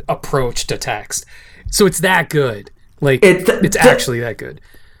this approach to text. So it's that good. Like, it's actually that good.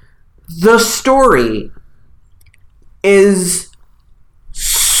 The story is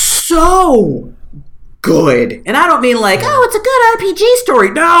so good. And I don't mean like, oh, it's a good RPG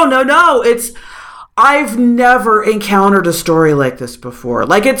story. No. I've never encountered a story like this before.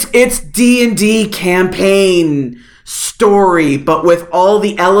 Like, it's D&D campaign story, but with all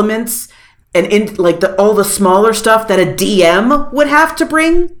the elements and in like all the smaller stuff that a DM would have to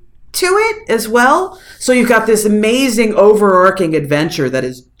bring to it as well. So you've got this amazing overarching adventure that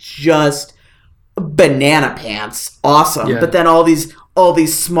is just banana pants awesome. Yeah. But then all these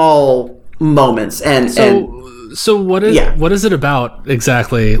small moments and So what is it about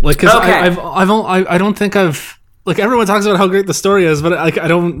exactly? Like, because I don't think I've like, everyone talks about how great the story is, but I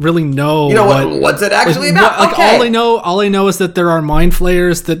don't really know. You know what's it actually about? All I know is that there are mind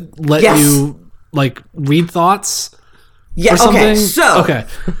flayers that let you like read thoughts. Yeah. Okay.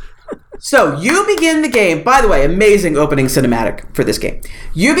 So you begin the game. By the way, amazing opening cinematic for this game.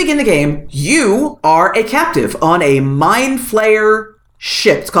 You begin the game. You are a captive on a mind flayer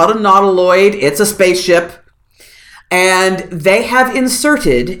ship. It's called a Nautiloid. It's a spaceship. And they have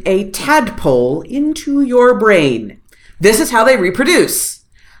inserted a tadpole into your brain. This is how they reproduce.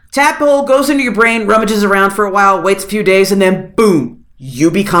 Tadpole goes into your brain, rummages around for a while, waits a few days, and then boom, you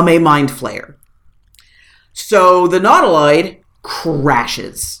become a mind flayer. So the Nautiloid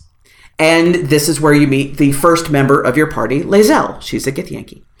crashes. And this is where you meet the first member of your party, Lae'zel. She's a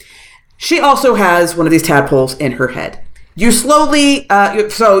Githyanki. She also has one of these tadpoles in her head. You slowly, you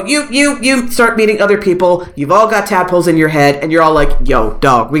start meeting other people. You've all got tadpoles in your head, and you're all like, yo,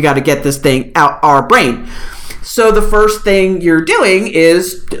 dog, we got to get this thing out our brain. So the first thing you're doing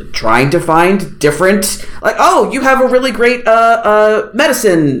is trying to find different, like, oh, you have a really great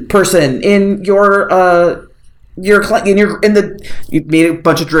medicine person in you meet a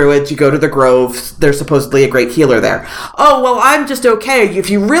bunch of druids, you go to the groves, there's supposedly a great healer there. Oh, well, I'm just okay. If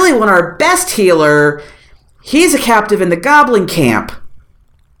you really want our best healer, he's a captive in the goblin camp.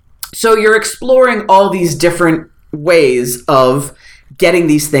 So you're exploring all these different ways of getting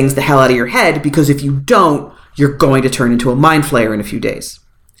these things the hell out of your head, because if you don't, you're going to turn into a mind flayer in a few days.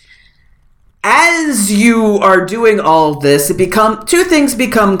 As you are doing all this, two things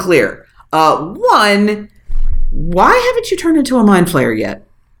become clear. One, why haven't you turned into a mind flayer yet?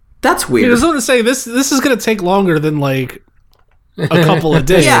 That's weird. I was going to say, this is going to take longer than like a couple of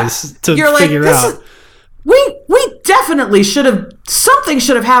days to figure out. We definitely something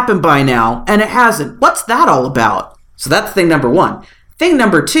should have happened by now, and it hasn't. What's that all about? So that's thing number one. Thing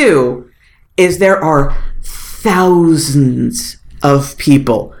number two is there are thousands of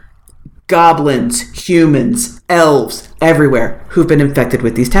people, goblins, humans, elves, everywhere, who've been infected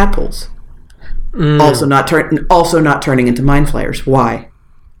with these tadpoles. Also not turning into mind flayers. Why?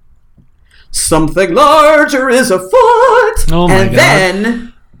 Something larger is afoot. Oh my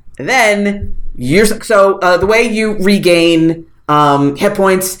God. Then the way you regain hit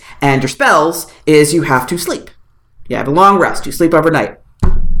points and your spells is you have to sleep. You have a long rest. You sleep overnight.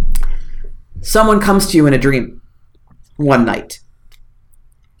 Someone comes to you in a dream one night,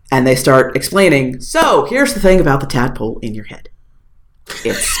 and they start explaining, so here's the thing about the tadpole in your head.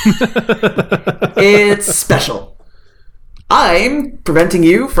 It's special. I'm preventing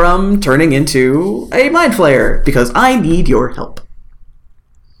you from turning into a mind flayer because I need your help.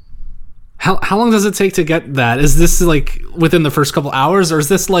 How long does it take to get that? Is this like within the first couple hours, or is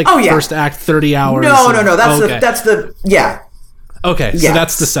this like first act 30 hours? No. That's the Okay, so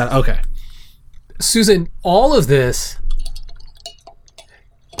that's the set. Okay. Susan, all of this,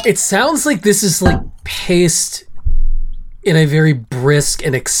 it sounds like this is like paced in a very brisk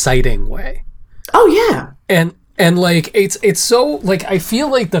and exciting way. Oh yeah. And like it's so like, I feel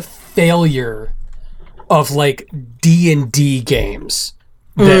like the failure of like D&D games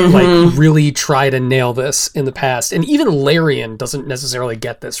that like really try to nail this in the past, and even Larian doesn't necessarily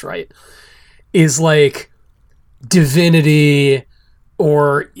get this right, is like Divinity,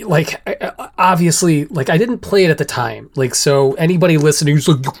 or like, obviously, like, I didn't play it at the time, like, so anybody listening who's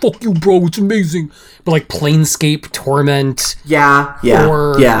like, fuck you, bro, it's amazing, but like Planescape Torment, yeah,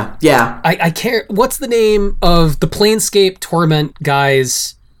 I can't, what's the name of the Planescape Torment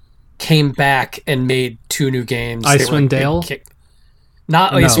guys came back and made 2 new games? Icewind Dale?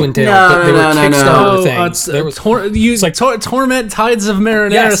 Not Icewind Dale, but they were Kickstarter things. There was Torment Tides of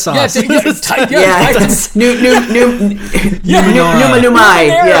Marinara sauce.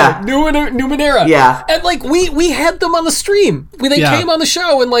 Numenera. Yeah. And like we had them on the stream. They came on the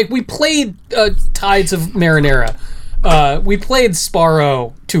show, and like we played Tides of Marinara. We played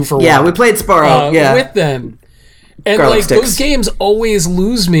Sparrow 2 for 1. Yeah, we played Sparrow. With them. And Garlic like sticks. Those games always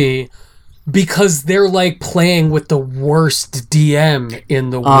lose me, because they're like playing with the worst DM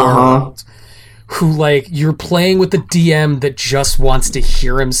in the world, who like, you're playing with the DM that just wants to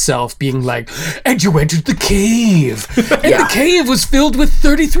hear himself being like, and you entered the cave, and the cave was filled with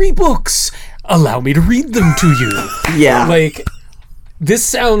 33 books. Allow me to read them to you. Yeah. Like, this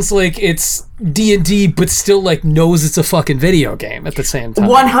sounds like it's D&D, but still like knows it's a fucking video game at the same time.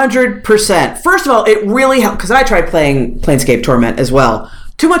 100%. First of all, it really helped, because I tried playing Planescape Torment as well.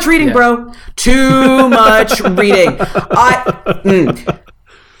 Too much reading, bro. Too much reading.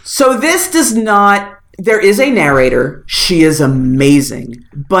 So this does not... There is a narrator. She is amazing.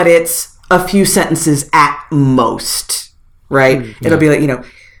 But it's a few sentences at most, right? It'll be like,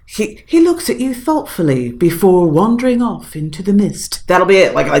 he looks at you thoughtfully before wandering off into the mist. That'll be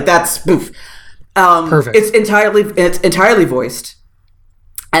it. Like that's poof. Perfect. It's entirely voiced.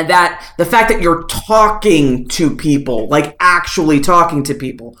 And that the fact that you're talking to people, like actually talking to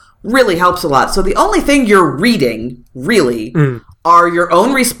people, really helps a lot. So the only thing you're reading, really, are your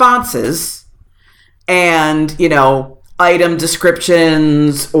own responses and, item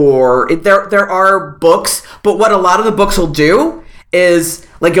descriptions, or there are books, but what a lot of the books will do is,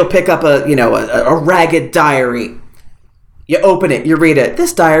 like, you'll pick up a ragged diary. You open it, you read it.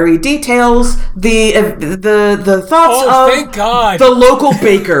 This diary details the thoughts of thank God. The local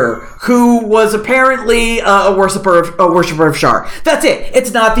baker who was apparently a worshiper of Shar. That's it.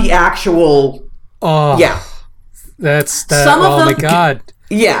 It's not the actual. Yeah. That's that. Some of them, my God.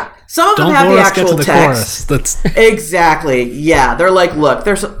 Yeah. Some of them Don't have the let us actual get to the text. chorus. That's Exactly. Yeah. They're like, look,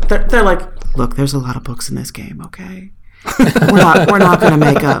 there's a lot of books in this game. Okay. We're not going to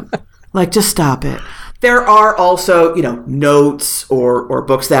make up. Like, just stop it. There are also, notes or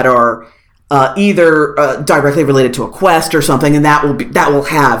books that are either directly related to a quest or something, and that will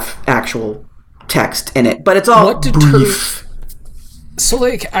have actual text in it. But it's all brief. So,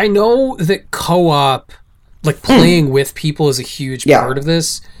 like, I know that co-op, like playing with people, is a huge part of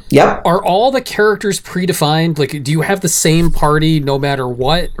this. Yep. Are all the characters predefined? Like, do you have the same party no matter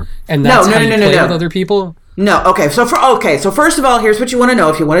what? And that's how you play with other people? No. Okay. So first of all, here's what you want to know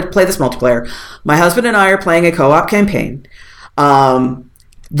if you want to play this multiplayer. My husband and I are playing a co-op campaign.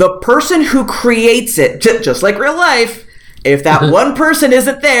 The person who creates it, just like real life, if that one person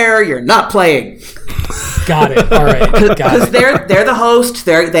isn't there, you're not playing. Got it. All right. Because they're the host.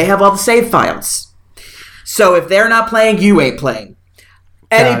 They have all the save files. So if they're not playing, you ain't playing.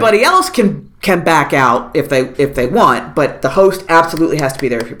 Anybody else can back out if they want, but the host absolutely has to be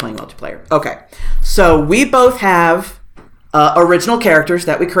there if you're playing multiplayer. Okay, so we both have original characters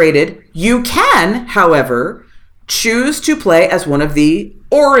that we created. You can, however, choose to play as one of the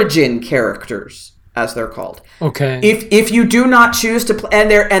origin characters, as they're called. Okay. If you do not choose to play,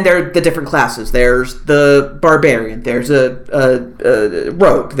 and they're the different classes. There's the barbarian. There's a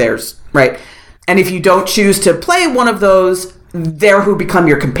rogue. There's right. And if you don't choose to play one of those, they're who become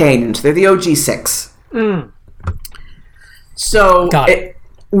your companions. They're the OG6. So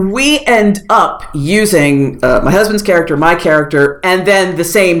we end up using my husband's character, my character, and then the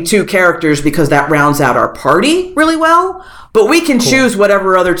same two characters because that rounds out our party really well. But we can choose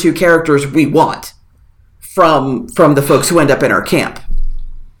whatever other two characters we want from the folks who end up in our camp.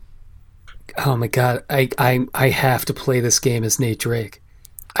 Oh my God, I have to play this game as Nate Drake.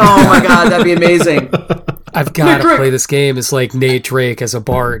 Oh my God, that'd be amazing. I've got to play this game as like Nate Drake as a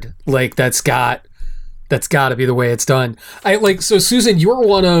bard. Like that's got to be the way it's done. So Susan, you're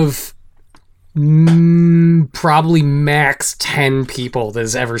one of probably max 10 people that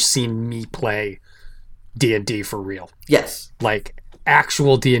has ever seen me play D&D for real. Yes. Like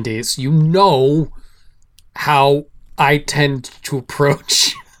actual D&D. So you know how I tend to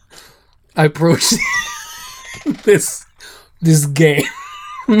approach this game.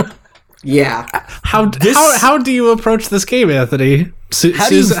 Yeah. How do you approach this game, Anthony?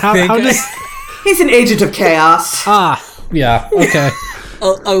 Susan, how does he's an agent of chaos? Yeah. Okay.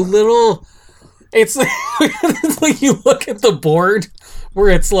 a little. It's like you look at the board where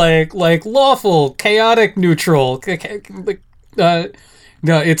it's like lawful, chaotic, neutral. No,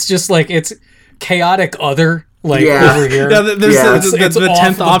 it's just like it's chaotic other. Like over here. Yeah, there's the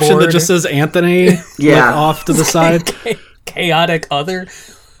 10th option that just says Anthony. Off to the side. Chaotic other.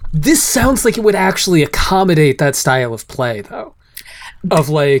 This sounds like it would actually accommodate that style of play, though, of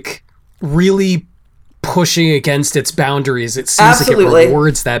like really pushing against its boundaries. It seems like it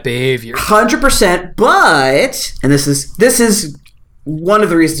rewards that behavior. 100%. But, and this is one of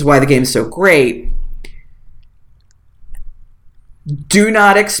the reasons why the game is so great. Do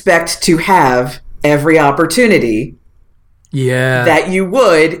not expect to have every opportunity that you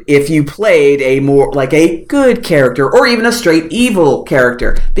would if you played a more like a good character or even a straight evil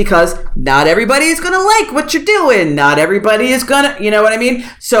character, because not everybody is going to like what you're doing. Not everybody is going to, you know what I mean?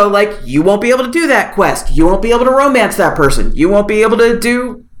 So like you won't be able to do that quest. You won't be able to romance that person. You won't be able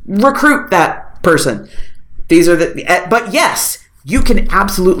to recruit that person. These are but yes, you can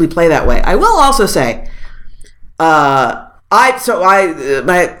absolutely play that way. I will also say, my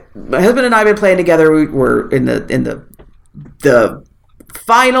husband and I have been playing together. We were in the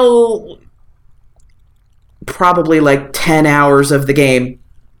final probably like 10 hours of the game.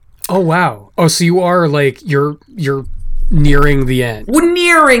 Oh wow. Oh, so you are like you're nearing the end. We're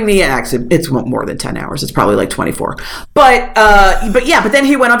nearing the end. It's more than 10 hours. It's probably like 24. But then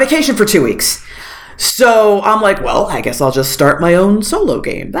he went on vacation for 2 weeks. So I'm like, well, I guess I'll just start my own solo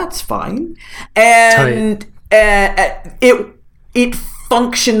game. That's fine. And it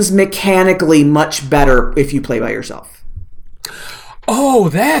functions mechanically much better if you play by yourself. Oh,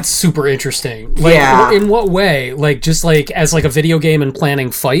 that's super interesting. Like, yeah. In what way? Like, just like as like a video game and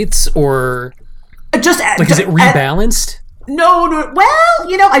planning fights, or just like, is it rebalanced? No.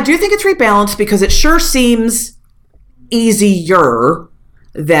 Well, I do think it's rebalanced because it sure seems easier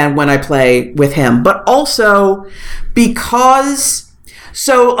than when I play with him, but also because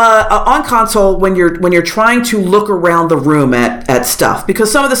on console when you're trying to look around the room at stuff,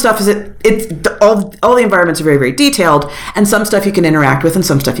 because some of the stuff is all the environments are very, very detailed, and some stuff you can interact with and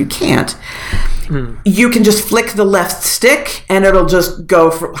some stuff you can't. You can just flick the left stick and it'll just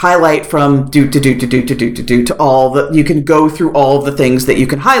go highlight from do to all the. You can go through all the things that you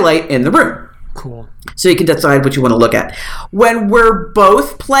can highlight in the room. Cool. So you can decide what you want to look at. When we're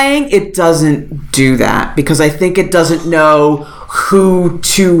both playing, it doesn't do that because I think it doesn't know who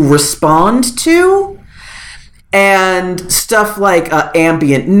to respond to. And stuff like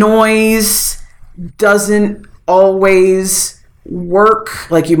ambient noise doesn't always work.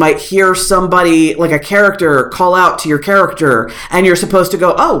 Like you might hear somebody, like a character, call out to your character and you're supposed to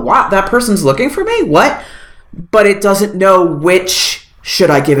go, oh, wow, that person's looking for me? What? But it doesn't know which.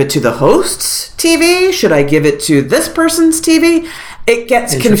 Should I give it to the host's TV? Should I give it to this person's TV? It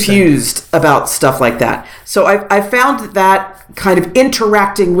gets confused about stuff like that. So I found that kind of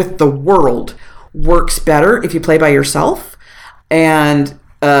interacting with the world works better if you play by yourself. And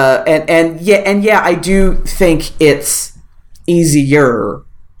I do think it's easier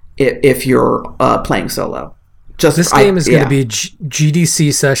if you're playing solo. This game is going to be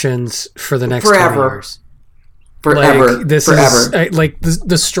GDC sessions for the next 20 years. Forever. Like, this is like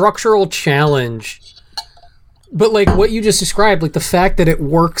the structural challenge, but like what you just described, like the fact that it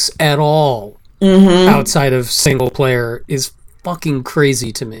works at all outside of single player is fucking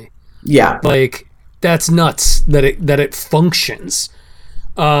crazy to me. Yeah, like that's nuts that it functions.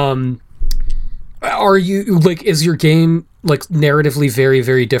 Are you like, is your game like narratively very,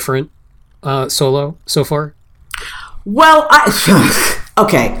 very different solo so far? Well,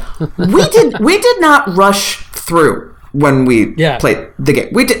 okay, we did not rush through when we played the game.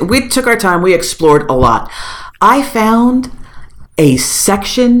 We took our time. We explored a lot. I found a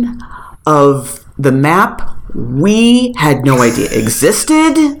section of the map we had no idea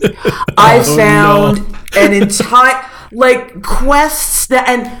existed. I found an entire quests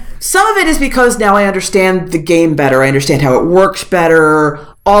and some of it is because now I understand the game better. I understand how it works better.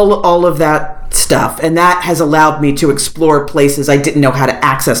 All of that stuff, and that has allowed me to explore places I didn't know how to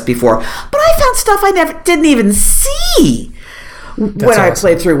access before. But I found stuff I didn't even see when I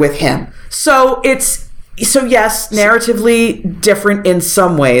played through with him. So yes, narratively different in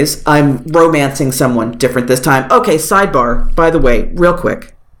some ways. I'm romancing someone different this time. Okay, sidebar, by the way, real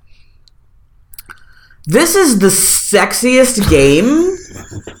quick. This is the sexiest game.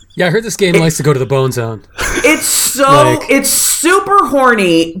 Yeah, I heard this game likes to go to the bone zone. It's it's super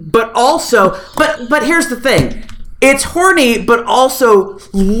horny, but also, but here's the thing. It's horny, but also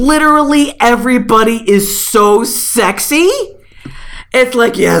literally everybody is so sexy. It's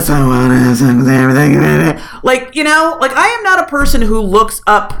like, yes, I want everything. Like, I am not a person who looks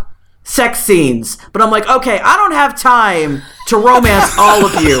up sex scenes, but I'm like, okay, I don't have time to romance all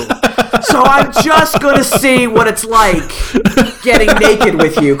of you. So I'm just going to see what it's like getting naked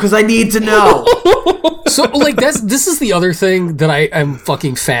with you because I need to know. So, like, this is the other thing that I'm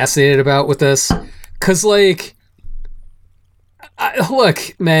fucking fascinated about with this. Because, like,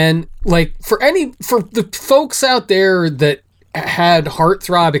 look, man, like, for the folks out there that had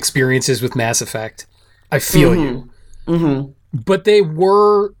heartthrob experiences with Mass Effect, I feel you. Mm-hmm. But they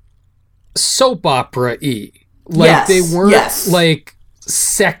were soap opera-y. Like, they weren't, like,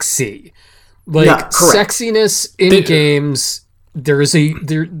 sexy. Like, sexiness in games, there is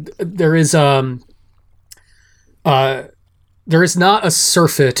not a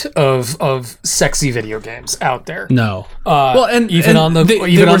surfeit of sexy video games out there. No. On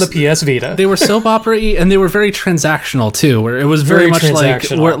the PS Vita. They were soap opera-y and they were very transactional too, where it was very much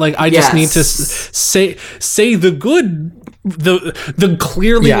like I just need to say the good the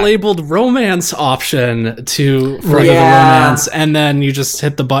clearly labeled romance option to further the romance, and then you just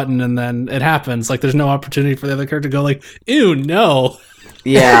hit the button and then it happens. Like there's no opportunity for the other character to go like, ew, no.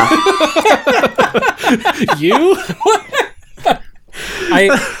 Yeah. You?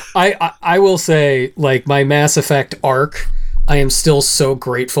 I will say, like, my Mass Effect arc, I am still so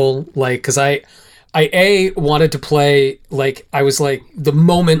grateful, like, because I wanted to play, like, I was like, the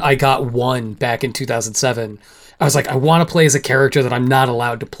moment I got 1 back in 2007, I was like, I want to play as a character that I'm not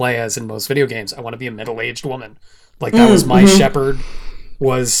allowed to play as in most video games. I want to be a middle-aged woman. Like, that was my shepherd,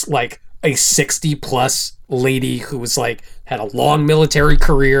 was like a 60-plus lady who was like, had a long military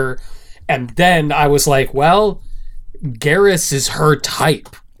career. And then I was like, well, Garrus is her type.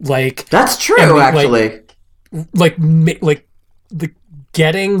 Like, that's true, actually. Like the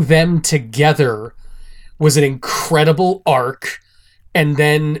getting them together was an incredible arc. And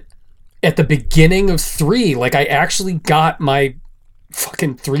then at the beginning of 3, like, I actually got my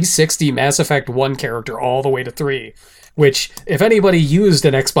fucking 360 Mass Effect 1 character all the way to 3, which, if anybody used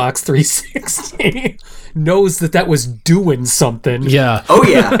an Xbox 360 knows that was doing something. Yeah. Oh,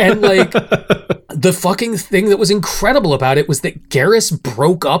 yeah. And, like, the fucking thing that was incredible about it was that Garrus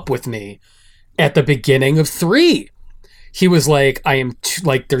broke up with me at the beginning of 3. He was like, I am,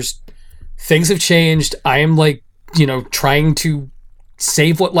 there's, things have changed. I am, like, you know, trying to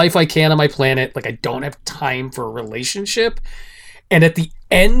save what life I can on my planet. Like, I don't have time for a relationship. And at the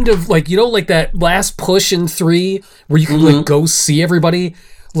end of, like, you know, like that last push in 3 where you can like go see everybody,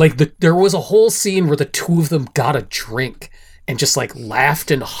 like there was a whole scene where the two of them got a drink and just like laughed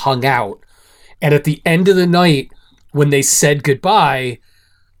and hung out. And at the end of the night, when they said goodbye,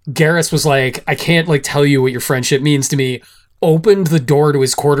 Garrus was like, I can't like tell you what your friendship means to me, opened the door to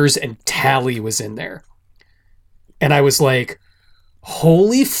his quarters and Tali was in there. And I was like,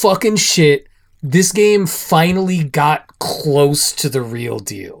 holy fucking shit, this game finally got close to the real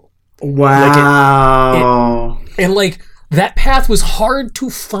deal. Wow. And like, that path was hard to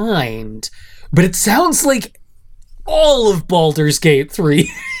find, but it sounds like all of Baldur's Gate 3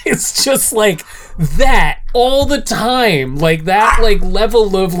 is just like that all the time. Like that like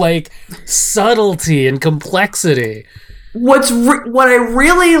level of like subtlety and complexity. What I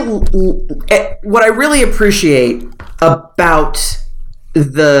really appreciate about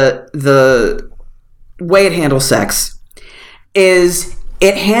the way it handles sex is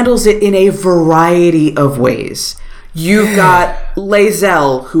it handles it in a variety of ways. You've got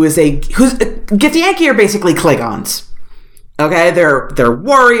Lae'zel, who's Githyanki are basically Klingons. Okay, they're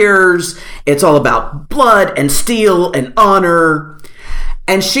warriors. It's all about blood and steel and honor.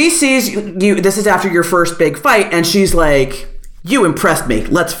 And she sees you. This is after your first big fight, and she's like, "You impressed me.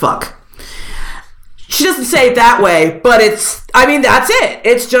 Let's fuck." She doesn't say it that way, but that's it.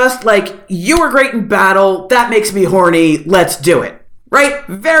 It's just like, you were great in battle. That makes me horny. Let's do it. Right?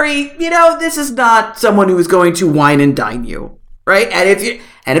 Very, this is not someone who is going to wine and dine you. Right? And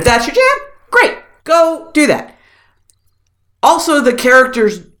if that's your jam, great. Go do that. Also, the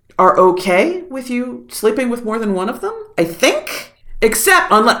characters are okay with you sleeping with more than one of them, I think. Except,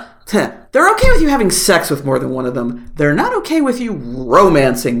 unless they're okay with you having sex with more than one of them. They're not okay with you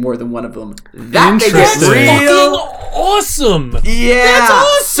romancing more than one of them. That's fucking awesome. Yeah, that's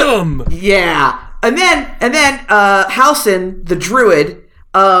awesome. Yeah, and then Halsin, the druid,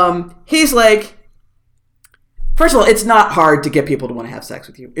 he's like, first of all, it's not hard to get people to want to have sex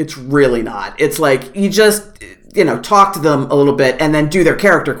with you. It's really not. It's like, you just talk to them a little bit and then do their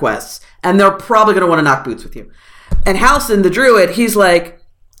character quests, and they're probably going to want to knock boots with you. And Halsin, the druid, he's like,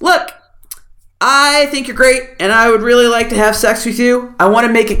 look, I think you're great, and I would really like to have sex with you. I want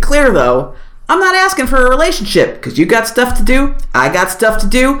to make it clear, though, I'm not asking for a relationship, because you got stuff to do, I got stuff to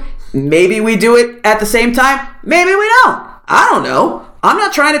do. Maybe we do it at the same time, maybe we don't. I don't know. I'm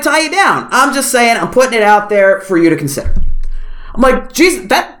not trying to tie you down. I'm just saying, I'm putting it out there for you to consider. I'm like, geez,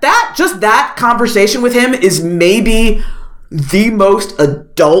 that conversation with him is maybe the most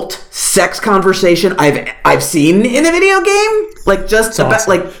adult sex conversation I've seen in a video game. Like, just about,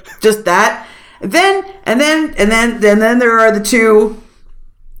 awesome. Like, just that. And then there are the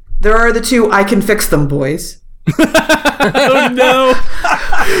two I can fix them boys. Oh no.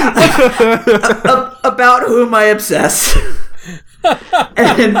 About whom I obsess.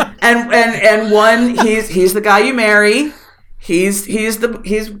 and one, he's the guy you marry. He's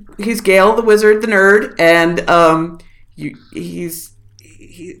Gale the wizard, the nerd, and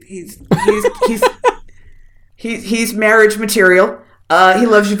he's marriage material. He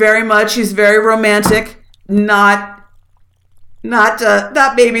loves you very much. He's very romantic. Not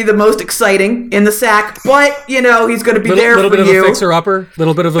maybe the most exciting in the sack, but he's going to be there for you. Little bit of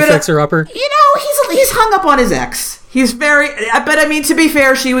a fixer-upper. He's hung up on his ex. He's very. But I mean, to be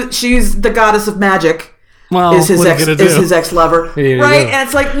fair, she's the goddess of magic. Well, is his ex-lover, right? And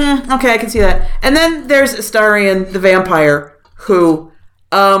it's like, okay, I can see that. And then there's Astarion, the vampire, who,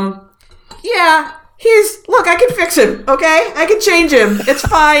 look, I can fix him. Okay, I can change him. It's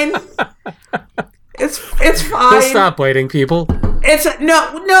fine. It's fine. He'll stop biting people. It's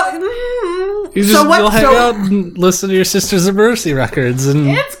no. You'll hang out and listen to your Sisters of Mercy records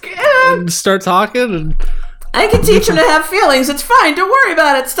and start talking. And I can teach him to have feelings. It's fine. Don't worry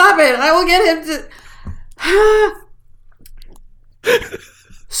about it. Stop it. I will get him to...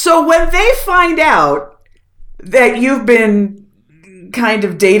 So when they find out that you've been kind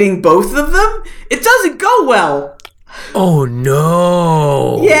of dating both of them, it doesn't go well. Oh,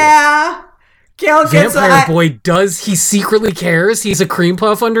 no. Yeah. Gale gets Vampire Boy, does he secretly cares? He's a cream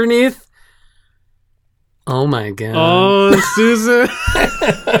puff underneath? Oh, my God. Oh, Susan.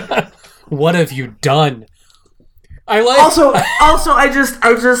 What have you done? Also, I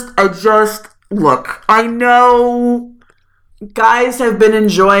just look, I know guys have been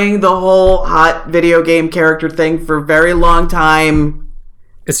enjoying the whole hot video game character thing for a very long time.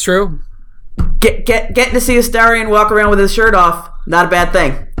 It's true. Getting to see Astarion walk around with his shirt off, not a bad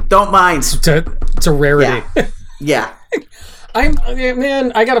thing. Don't mind. It's a rarity. Yeah. I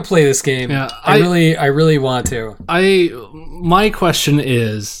gotta play this game. Yeah, I really want to. My question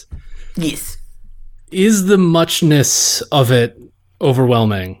is, yes, is the muchness of it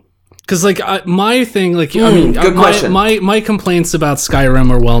overwhelming? Because my thing, good question. My complaints about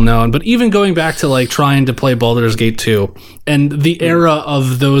Skyrim are well known, but even going back to trying to play Baldur's Gate 2 and the era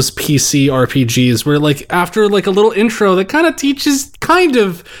of those PC RPGs, where after a little intro that kind of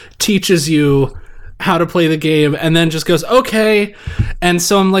teaches you how to play the game and then just goes okay, and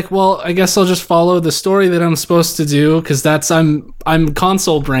so I'm well, I guess I'll just follow the story that I'm supposed to do, because I'm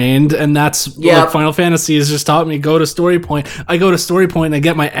console brained, and that's Final Fantasy has just taught me. Go to story point. I go to story point and I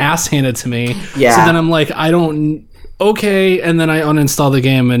get my ass handed to me. So then I'm I don't and then I uninstall the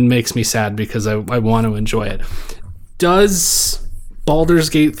game, and it makes me sad because I want to enjoy it. Does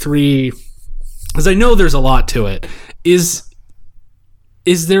Baldur's Gate 3, because I know there's a lot to it, is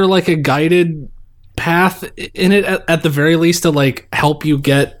there a guided path in it at the very least to help you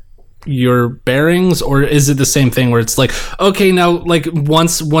get your bearings, or is it the same thing where it's okay, now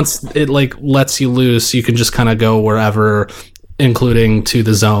once it lets you loose, you can just kind of go wherever, including to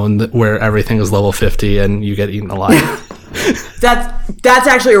the zone where everything is level 50 and you get eaten alive? That's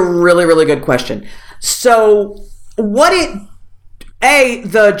actually a really, really good question. So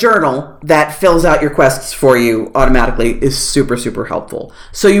the journal that fills out your quests for you automatically is super, super helpful.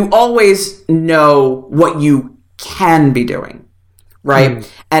 So you always know what you can be doing,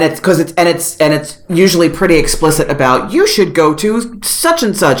 right? And it's usually pretty explicit about you should go to such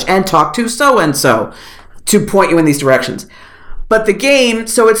and such and talk to so and so to point you in these directions. But the game,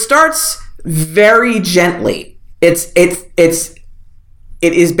 so it starts very gently. It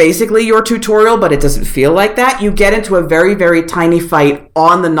is basically your tutorial, but it doesn't feel like that. You get into a very, very tiny fight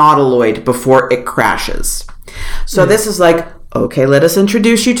on the Nautiloid before it crashes. So this is okay, let us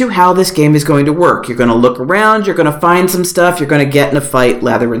introduce you to how this game is going to work. You're going to look around, you're going to find some stuff, you're going to get in a fight,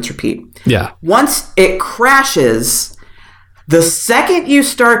 lather, rinse, repeat. Yeah. Once it crashes, the second you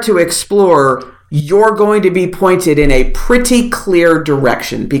start to explore, you're going to be pointed in a pretty clear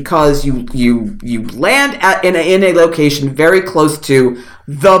direction, because you land in a location very close to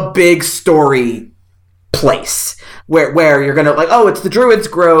the big story place where you're gonna it's the Druid's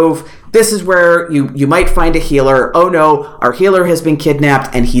Grove. This is where you might find a healer. Oh no, our healer has been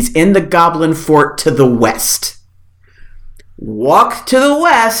kidnapped and he's in the Goblin Fort to the west. Walk to the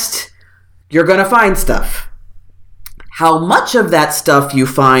west, you're gonna find stuff. How much of that stuff you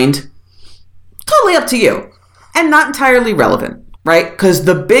find, totally up to you, and not entirely relevant, right? Because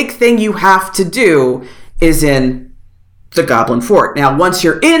the big thing you have to do is in the Goblin Fort. Now, once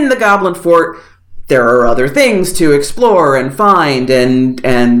you're in the Goblin Fort, there are other things to explore and find,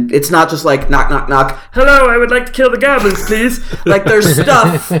 and it's not just knock, knock, knock, hello, I would like to kill the goblins, please. There's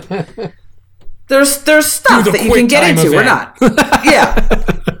stuff. There's stuff that you can get into or not. Yeah.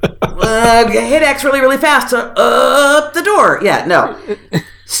 Hit X really, really fast to up the door. Yeah, no.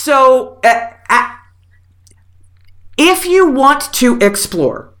 So, if you want to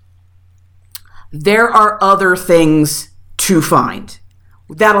explore, there are other things to find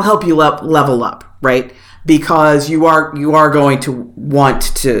that'll help you level up, right? Because you are going to want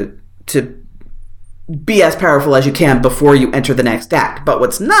to be as powerful as you can before you enter the next act. But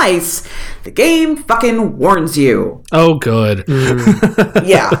what's nice, the game fucking warns you. Oh, good.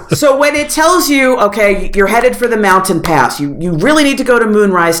 Yeah. So when it tells you, okay, you're headed for the mountain pass, you really need to go to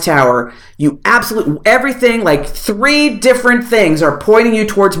Moonrise Tower. Everything, 3 different things are pointing you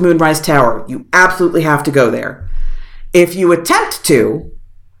towards Moonrise Tower. You absolutely have to go there. If you attempt to,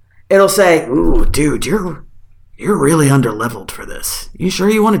 it'll say, ooh, dude, you're really underleveled for this. You sure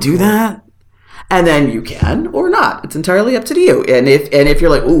you want to do that? And then you can or not. It's entirely up to you. And if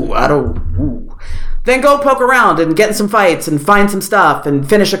you're ooh, then go poke around and get in some fights and find some stuff and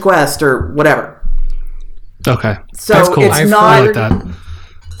finish a quest or whatever. Okay. So that's cool. it's I not like that.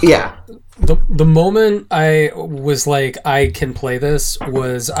 Yeah. The moment I was like, I can play this,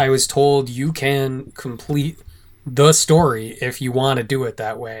 was I was told you can complete the story if you want to do it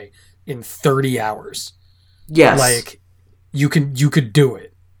that way in 30 hours. Yes. Like, you could do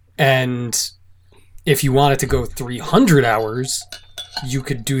it. And if you wanted to go 300 hours, you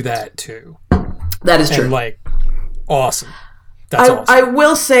could do that too. That is true. And like, awesome. That's awesome. I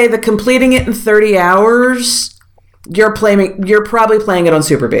will say that completing it in 30 hours, you're probably playing it on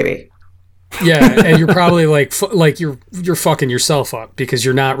Super Baby. Yeah, and you're probably like you're fucking yourself up because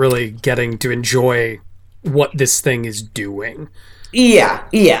you're not really getting to enjoy what this thing is doing. Yeah,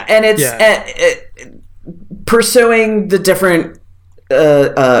 and it's pursuing the different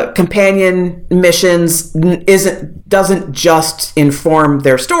companion missions doesn't just inform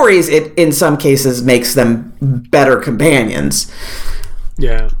their stories. It in some cases makes them better companions.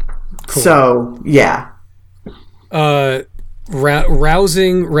 Yeah. Cool. So yeah.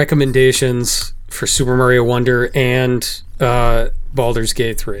 Rousing recommendations for Super Mario Wonder and Baldur's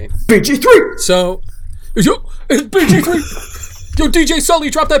Gate 3. BG3. So, it's BG3. Yo, DJ Sully,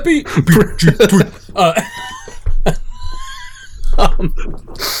 drop that beat. BG3.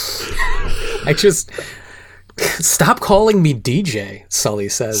 I just stop calling me DJ. Sully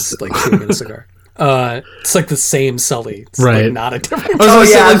says, like chewing a cigar. It's like the same Sully. It's right. Like not a different.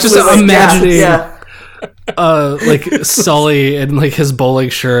 Just imagining. Yeah. Like Sully in like his bowling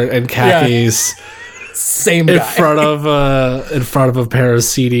shirt and khakis, same in guy. front of a pair of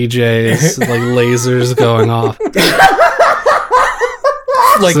CDJs, like lasers going off.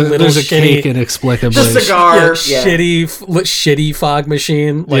 Like So little there's a shitty, cake inexplicably. Just cigar. shitty fog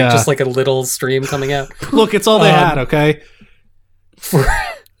machine, like Yeah. just like a little stream coming out. Look, it's all they had. Okay. For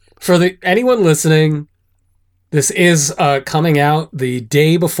anyone listening, this is coming out the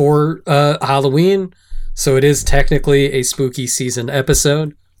day before Halloween, so it is technically a spooky season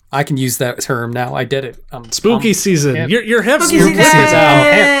episode. I can use that term now. I did it. Spooky season. hip. You're hip. Spooky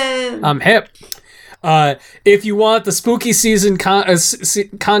season. I'm hip. If you want the spooky season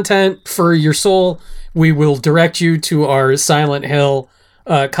content for your soul, we will direct you to our Silent Hill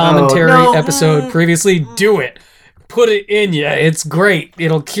commentary episode previously. Do it. Put it in you. It's great.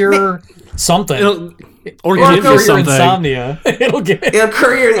 It'll cure something. Or It'll give cure you your something. insomnia. It'll give it.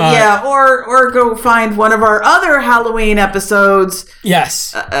 Or go find one of our other Halloween episodes.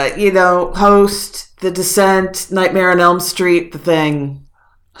 Yes. Host, The Descent, Nightmare on Elm Street, The Thing.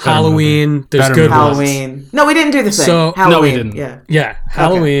 Halloween. There's Better good movie. ones. Halloween. No, we didn't do The Thing. So- Halloween. No, we didn't. Yeah. Yeah,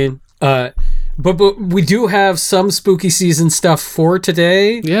 Halloween. But we do have some spooky season stuff for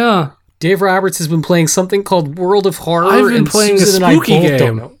today. Yeah. Dave Roberts has been playing something called World of Horror. I've been and playing Susan a and I spooky both don't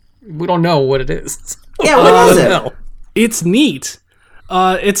game. know. We don't know what it is. Yeah, what is it? No. It's neat.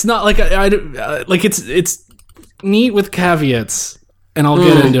 It's not like like it's neat with caveats, and I'll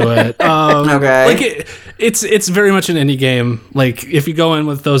get into it. Okay. Like it's very much an indie game. Like if you go in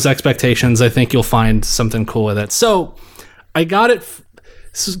with those expectations, I think you'll find something cool with it. So I got it.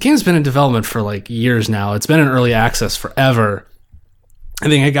 This game's been in development for like years now. It's been in early access forever. I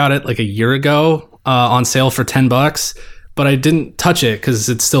think I got it like a year ago on sale for $10, but I didn't touch it because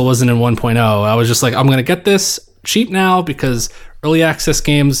it still wasn't in 1.0. I was just like, I'm gonna get this cheap now because early access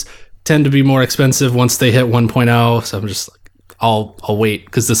games tend to be more expensive once they hit 1.0. So I'm just like, I'll wait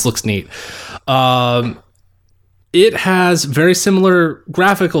because this looks neat. It has very similar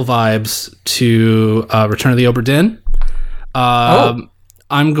graphical vibes to Return of the Obra Dinn.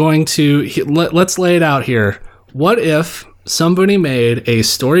 I'm going to let's lay it out here. What if somebody made a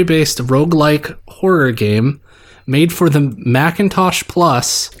story-based roguelike horror game made for the Macintosh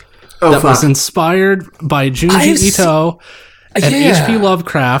Plus that was inspired by Junji Ito and H.P.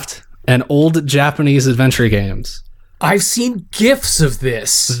 Lovecraft and old Japanese adventure games? I've seen GIFs of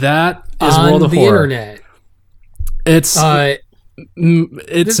this. That is on World of the Horror. internet. It's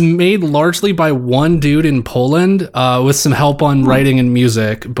made largely by one dude in Poland with some help on writing and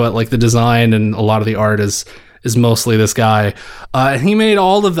music, but like the design and a lot of the art is mostly this guy. And he made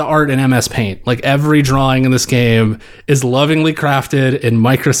all of the art in MS Paint. Like every drawing in this game is lovingly crafted in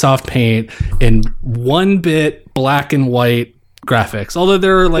Microsoft Paint in 1-bit black and white graphics. Although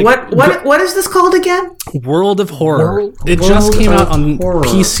there are like what is this called again? World of Horror. World Just came out on Horror.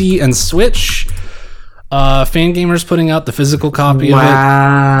 PC and Switch. Fangamer's putting out the physical copy of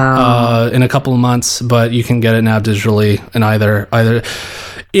it in a couple of months, but you can get it now digitally in either.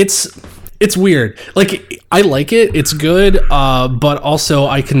 It's weird. Like I like it. It's good, but also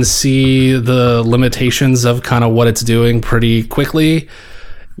I can see the limitations of kind of what it's doing pretty quickly.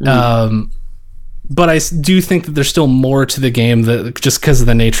 but I do think that there's still more to the game, that just because of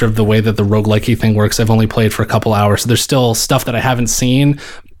the nature of the way that the roguelike thing works. I've only played for a couple hours, so there's still stuff that I haven't seen,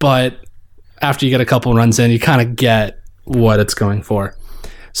 but after you get a couple runs in, you kind of get what it's going for.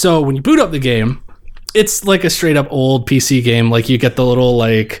 So when you boot up the game, it's like a straight up old PC game. Like you get the little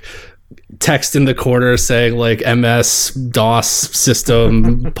like text in the corner saying like MS DOS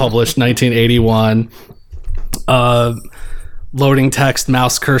system published 1981, loading text,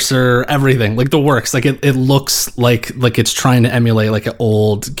 mouse cursor, everything, like the works. Like it looks like it's trying to emulate like an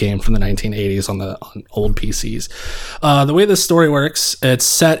old game from the 1980s on old PCs. The way this story works, it's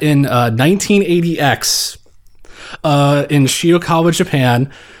set in 1980X in Shiokawa,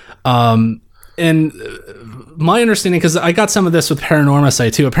 Japan. And my understanding, because I got some of this with Paranorma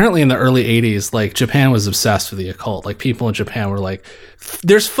Site too, apparently in the early 80s, like Japan was obsessed with the occult. Like people in Japan were like,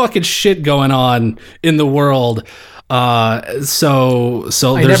 there's fucking shit going on in the world. So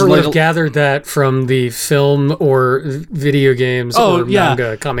I never would have gathered that from the film or video games or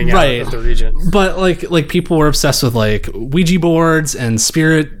manga coming out of the region. But like people were obsessed with like Ouija boards and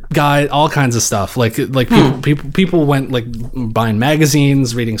spirit guide, all kinds of stuff. Like people went like buying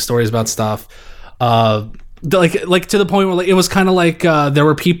magazines, reading stories about stuff. Like to the point where like, it was kind of like there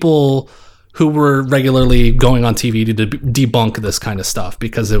were people who were regularly going on TV to debunk this kind of stuff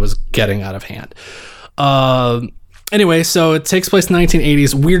because it was getting out of hand. Anyway, so it takes place in the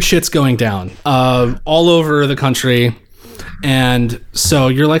 1980s. Weird shit's going down all over the country. And so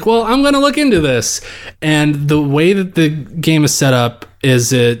you're like, well, I'm going to look into this. And the way that the game is set up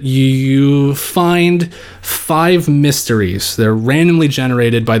is that you find 5 mysteries. They're randomly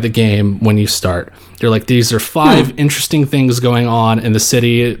generated by the game when you start. You're like, these are 5 interesting things going on in the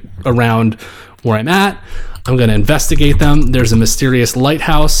city around where I'm at. I'm going to investigate them. There's a mysterious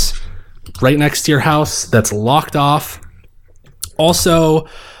lighthouse right next to your house that's locked off. Also,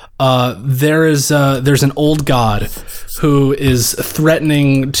 there's an old god who is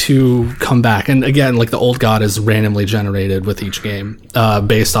threatening to come back, and again, like the old god is randomly generated with each game,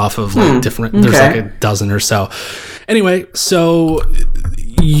 based off of like different. There's like a dozen or so. Anyway, so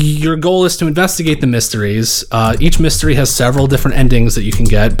your goal is to investigate the mysteries. Each mystery has several different endings that you can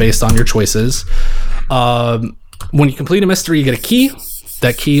get based on your choices. When you complete a mystery, you get a key.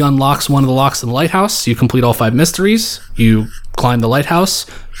 That key unlocks one of the locks in the lighthouse. You complete all 5 mysteries. You climb the lighthouse.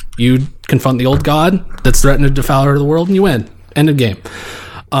 You confront the old god that's threatened to devour the world, and you win. End of game.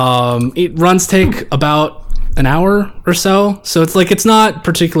 Runs take about an hour or so, so it's like it's not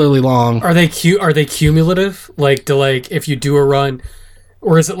particularly long. Are they cumulative? Like if you do a run,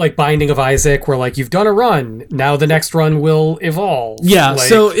 or is it like Binding of Isaac, where like you've done a run, now the next run will evolve? Yeah.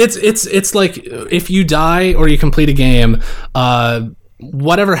 So it's like if you die or you complete a game,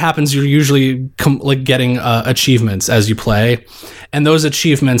 whatever happens, you're usually getting achievements as you play, and those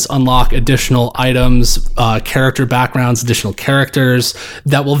achievements unlock additional items, character backgrounds, additional characters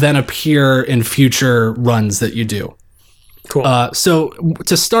that will then appear in future runs that you do. Cool. So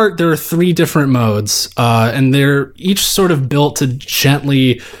to start, there are 3 different modes, and they're each sort of built to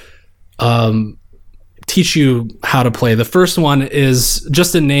gently teach you how to play. The first one is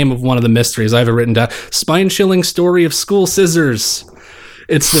just a name of one of the mysteries. I have it written down: Spine-chilling Story of School Scissors.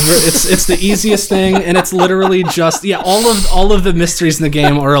 It's the easiest thing, and it's literally just all of the mysteries in the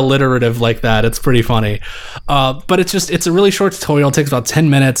game are alliterative like that. It's pretty funny, but it's a really short tutorial. It takes about 10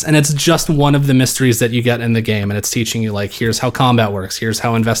 minutes, and it's just one of the mysteries that you get in the game, and it's teaching you like, here's how combat works, here's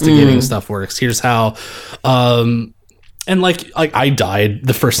how investigating stuff works, here's how and like I died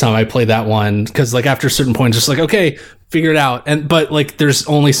the first time I played that one, because like after a certain point, just like, okay, figure it out. But like there's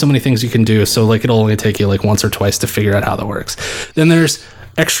only so many things you can do, so like it'll only take you like once or twice to figure out how that works. Then there's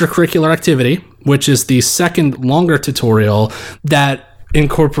extracurricular activity, which is the second longer tutorial that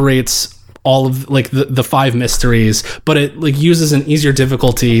incorporates all of like the 5 mysteries, but it like uses an easier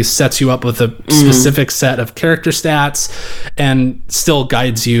difficulty, sets you up with a specific set of character stats, and still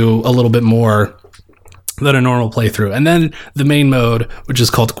guides you a little bit more than a normal playthrough. And then the main mode, which is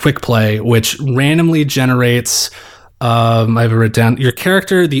called Quick Play, which randomly generates I have it written down: your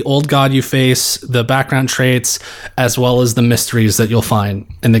character, the old god you face, the background traits, as well as the mysteries that you'll find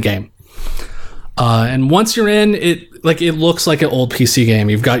in the game. And once you're in, it looks like an old PC game.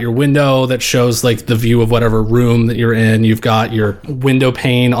 You've got your window that shows like the view of whatever room that you're in. You've got your window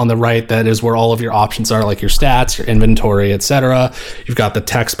pane on the right that is where all of your options are, like your stats, your inventory, etc. You've got the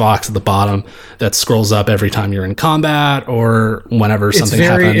text box at the bottom that scrolls up every time you're in combat or whenever something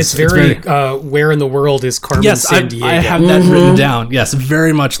happens. It's very where in the world is Carmen Sandiego? I have that written down. Yes,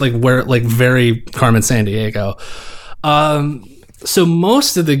 very much like very Carmen Sandiego. So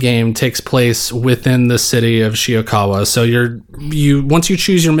most of the game takes place within the city of Shiokawa. So once you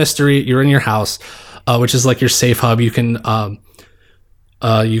choose your mystery, you're in your house, which is like your safe hub. You can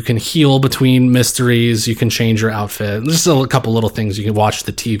heal between mysteries. You can change your outfit. There's a couple little things. You can watch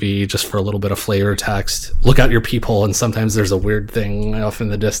the TV just for a little bit of flavor text. Look out your peephole, and sometimes there's a weird thing off in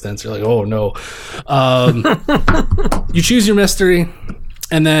the distance. You're like, oh no. You choose your mystery.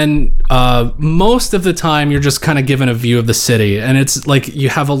 And then most of the time, you're just kind of given a view of the city. And it's like you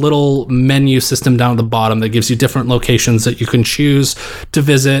have a little menu system down at the bottom that gives you different locations that you can choose to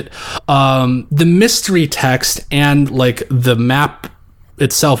visit. The mystery text and like the map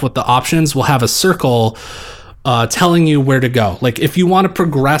itself with the options will have a circle telling you where to go. Like if you want to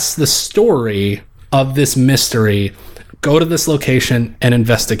progress the story of this mystery, go to this location and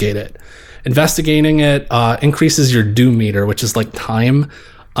investigate it. Investigating it increases your doom meter, which is like time.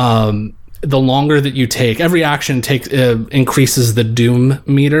 The longer that you take, every action increases the doom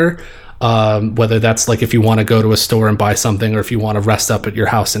meter. Whether that's like if you want to go to a store and buy something, or if you want to rest up at your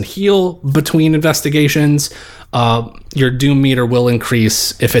house and heal between investigations, your doom meter will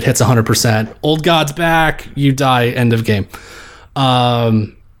increase if it hits 100%. Old God's back, you die, end of game.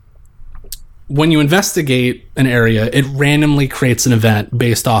 When you investigate an area, it randomly creates an event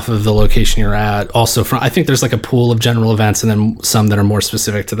based off of the location you're at. Also, I think there's like a pool of general events and then some that are more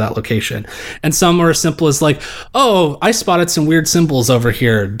specific to that location. And some are as simple as like, oh, I spotted some weird symbols over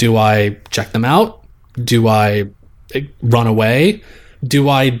here. Do I check them out? Do I run away? Do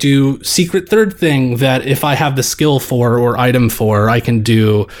I do secret third thing that if I have the skill for or item for, I can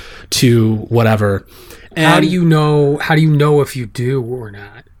do to whatever? And how do you know if you do or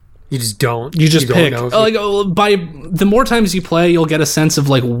not? You just don't. You just pick. Like by the more times you play, you'll get a sense of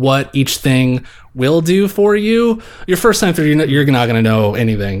like what each thing will do for you. Your first time through, you're not going to know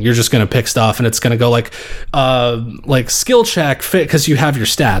anything. You're just going to pick stuff, and it's going to go like skill check fit because you have your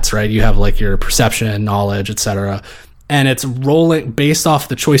stats, right? You have like your perception, knowledge, etc. And it's rolling based off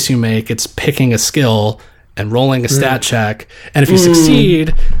the choice you make. It's picking a skill and rolling a stat check. And if you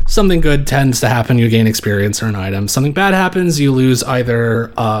succeed, something good tends to happen. You gain experience or an item. Something bad happens, you lose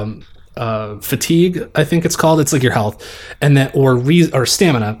either fatigue, I think it's called. It's like your health, and then or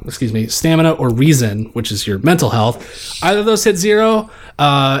stamina. Excuse me, stamina or reason, which is your mental health. Either of those hit 0,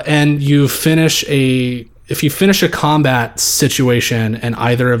 and you finish if you finish a combat situation and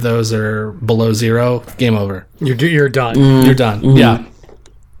either of those are below 0, game over. You're done. You're done. Yeah.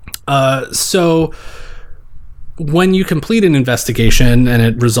 So when you complete an investigation and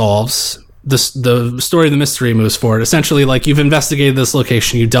it resolves, the story of the mystery moves forward. Essentially, like you've investigated this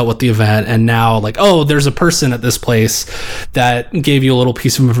location, you dealt with the event, and now like, oh, there's a person at this place that gave you a little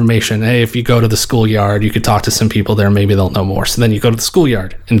piece of information. Hey, if you go to the schoolyard, you could talk to some people there. Maybe they'll know more. So then you go to the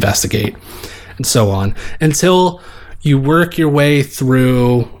schoolyard, investigate, and so on until you work your way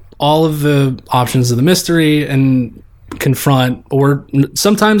through all of the options of the mystery and confront, or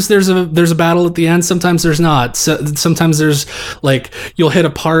sometimes there's a battle at the end, sometimes there's not. So, sometimes there's like you'll hit a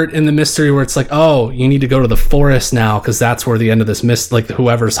part in the mystery where it's like, oh, you need to go to the forest now because that's where the end of this like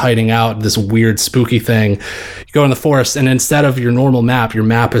whoever's hiding out, this weird spooky thing. You go in the forest, and instead of your normal map, your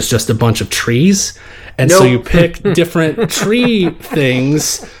map is just a bunch of trees, and so you pick different tree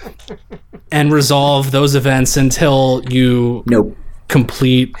things and resolve those events until you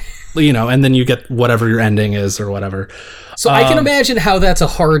complete, and then you get whatever your ending is or whatever. So I can imagine how that's a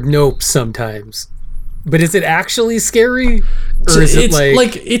hard nope sometimes. But is it actually scary? Or is it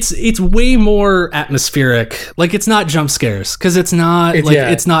like it's way more atmospheric. Like it's not jump scares because it's not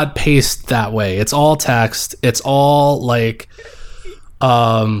it's not paced that way. It's all text. It's all like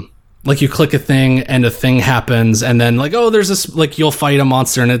you click a thing and a thing happens, and then like, oh, there's this, like you'll fight a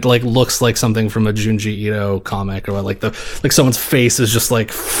monster and it like looks like something from a Junji Ito comic, or like someone's face is just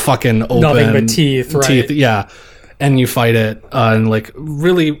like fucking open, nothing but teeth, right? Yeah, and you fight it, and like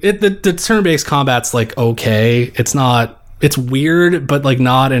really, the turn-based combat's like okay. It's weird, but like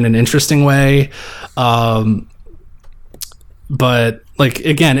not in an interesting way. But like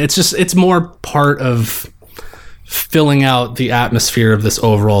again, it's more part of filling out the atmosphere of this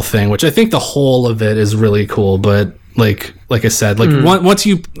overall thing, which I think the whole of it is really cool. But like I said, like once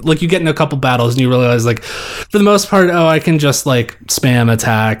you get in a couple battles and you realize like for the most part, oh, I can just like spam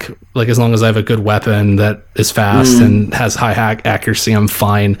attack, like as long as I have a good weapon that is fast and has high accuracy, I'm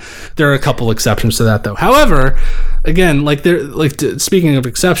fine. There are a couple exceptions to that though. However, again, speaking of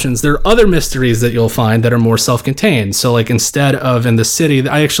exceptions, there are other mysteries that you'll find that are more self-contained. So like instead of in the city,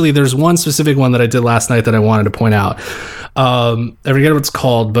 there's one specific one that I did last night that I wanted to point out. I forget what it's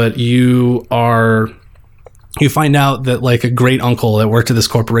called, but you find out that like a great uncle that worked at this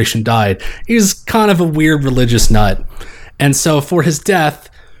corporation died. He's kind of a weird religious nut. And so for his death,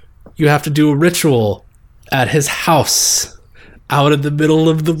 you have to do a ritual at his house out in the middle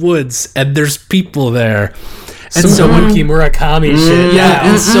of the woods, and there's people there. And so Murakami shit. Yeah,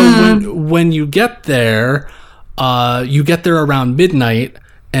 and so when you get there around midnight,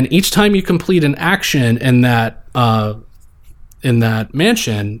 and each time you complete an action in that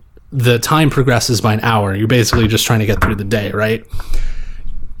mansion, the time progresses by an hour. You're basically just trying to get through the day, right?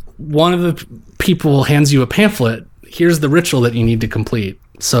 One of the people hands you a pamphlet. Here's the ritual that you need to complete.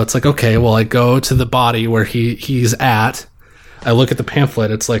 So it's like, okay, well, I go to the body where he's at. I look at the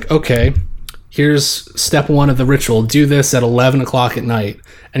pamphlet. It's like, okay, here's step 1 of the ritual. Do this at 11 o'clock at night.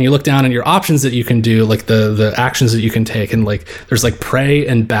 And you look down and your options that you can do, like the actions that you can take. And like, there's like pray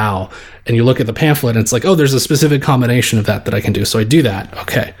and bow. And you look at the pamphlet and it's like, oh, there's a specific combination of that I can do. So I do that.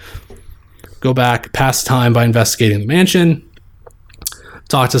 Okay. Go back, pass time by investigating the mansion.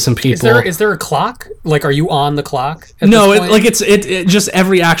 Talk to some people. Is there a clock? Like, are you on the clock? No, it just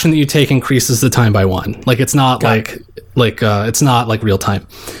every action that you take increases the time by 1. Like, it's not it's not like real time.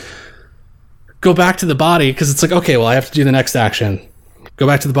 Go back to the body because it's like, okay, well, I have to do the next action. Go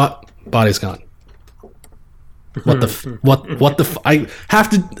back to the body's gone.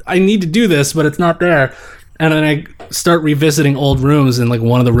 I need to do this, but it's not there. And then I start revisiting old rooms, and like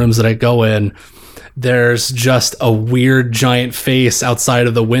one of the rooms that I go in, there's just a weird giant face outside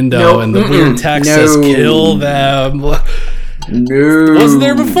of the window, and the weird text says, kill them. No. Wasn't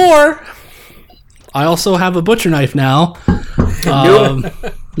there before. I also have a butcher knife now.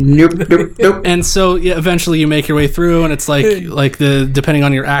 Nope. And so eventually you make your way through, and it's like depending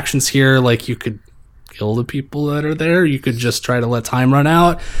on your actions here, like you could kill the people that are there, you could just try to let time run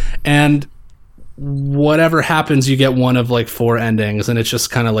out, and whatever happens, you get one of like 4 endings, and it's just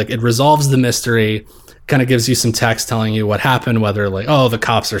kind of like it resolves the mystery, kind of gives you some text telling you what happened, whether like, oh, the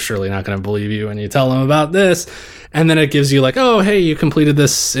cops are surely not going to believe you, and you tell them about this, and then it gives you like, oh, hey, you completed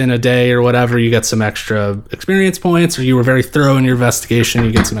this in a day or whatever, you get some extra experience points, or you were very thorough in your investigation,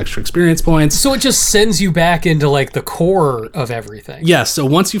 you get some extra experience points. So it just sends you back into like the core of everything. Yeah, so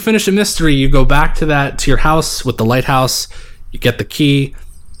once you finish a mystery, you go back to your house with the lighthouse, you get the key,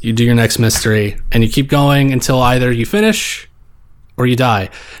 you do your next mystery, and you keep going until either you finish or you die.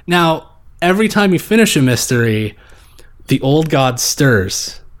 Now, every time you finish a mystery, the old god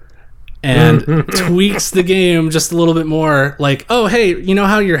stirs and tweaks the game just a little bit more. Like, oh, hey, you know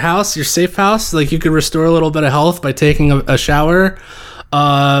how your safe house, like you could restore a little bit of health by taking a shower?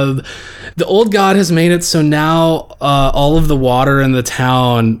 The old god has made it so now all of the water in the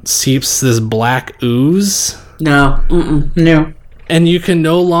town seeps this black ooze. No. No. And you can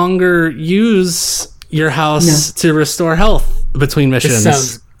no longer use your house to restore health between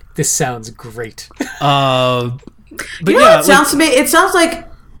missions. This sounds great. But it sounds to me? It sounds like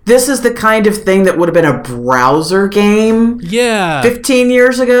this is the kind of thing that would have been a browser game. Yeah, 15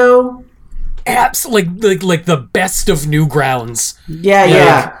 years ago. Absolutely, like the best of Newgrounds.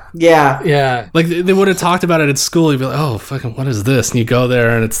 Yeah. Like they would have talked about it at school. You'd be like, "Oh, fucking, what is this?" And you go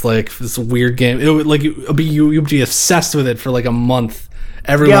there, and it's like this weird game. You'd be obsessed with it for like a month.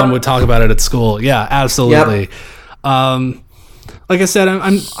 Everyone would talk about it at school. Yeah, absolutely. Yep. Like I said,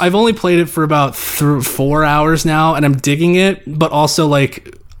 I've only played it for about 4 hours now, and I'm digging it. But also,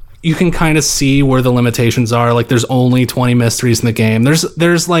 like, you can kind of see where the limitations are. Like, there's only 20 mysteries in the game. There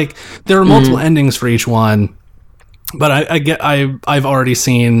are multiple endings for each one. But I've already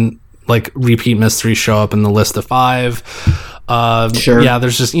seen like repeat mysteries show up in the list of 5. Sure. Yeah,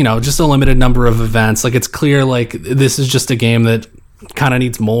 there's just just a limited number of events. Like, it's clear like this is just a game that kind of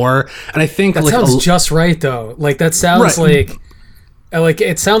needs more. And I think that sounds just right though. Like that sounds like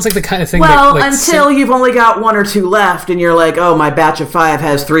it sounds like the kind of thing. Well, that, until you've only got 1 or 2 left, and you're like, oh, my batch of 5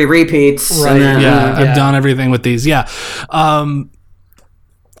 has 3 repeats. Right. And then, I've done everything with these. Yeah.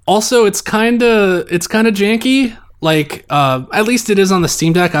 Also, it's kind of janky. Like, at least it is on the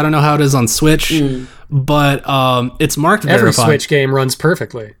Steam Deck. I don't know how it is on Switch, but it's marked verified. Every Switch game runs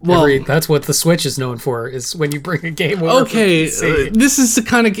perfectly. Well, that's what the Switch is known for, is when you bring a game over. Okay, this is the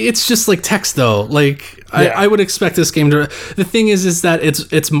kind of, it's just like text though. Like, I would expect this game to. The thing is that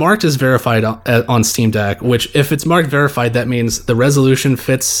it's marked as verified on Steam Deck. Which, if it's marked verified, that means the resolution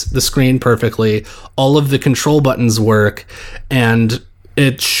fits the screen perfectly. All of the control buttons work, and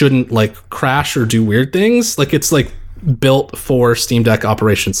it shouldn't like crash or do weird things. Like, it's like built for Steam Deck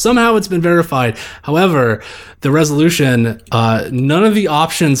operations. Somehow it's been verified. However, the resolution, none of the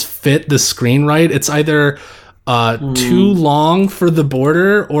options fit the screen right. It's either too long for the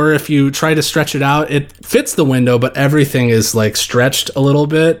border, or if you try to stretch it out, it fits the window, but everything is like stretched a little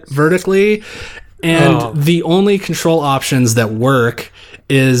bit vertically. And the only control options that work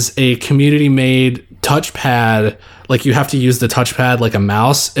is a community-made touchpad, like you have to use the touchpad like a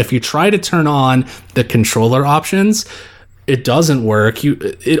mouse. If you try to turn on the controller options, it doesn't work.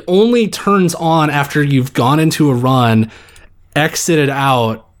 It only turns on after you've gone into a run, exited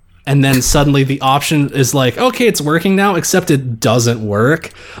out, and then suddenly the option is like, okay, it's working now, except it doesn't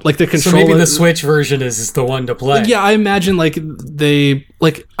work. Like the controller. So maybe the Switch version is the one to play. Yeah, I imagine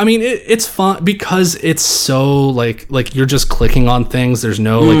it's fun because it's so like you're just clicking on things. There's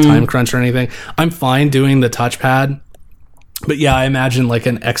no like time crunch or anything. I'm fine doing the touchpad. But yeah, I imagine like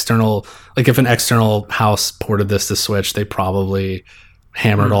if an external house ported this to Switch, they probably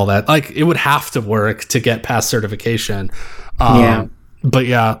hammered all that. Like it would have to work to get past certification. But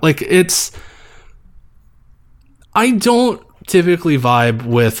yeah, like I don't typically vibe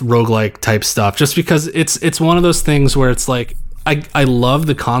with roguelike type stuff just because it's one of those things where it's like I love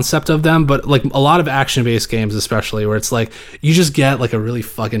the concept of them, but like a lot of action-based games especially where it's like you just get like a really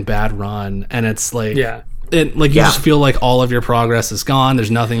fucking bad run and it's like you just feel like all of your progress is gone.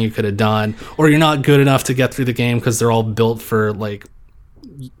 There's nothing you could have done, or you're not good enough to get through the game because they're all built for like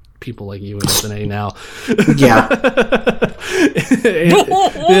people like you and Anthony now. Yeah.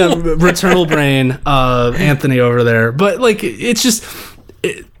 Returnal brain, Anthony over there. But like, it's just,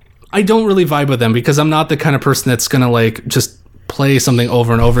 I don't really vibe with them because I'm not the kind of person that's going to like just play something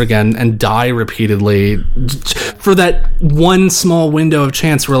over and over again and die repeatedly for that one small window of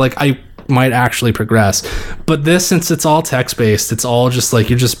chance where like I might actually progress. But this, since it's all text-based, it's all just like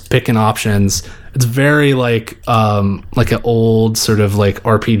you're just picking options. It's very like an old sort of like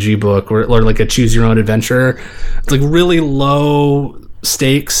RPG book or like a choose your own adventure. It's like really low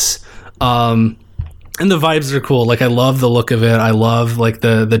stakes, and the vibes are cool. Like I love the look of it. I love like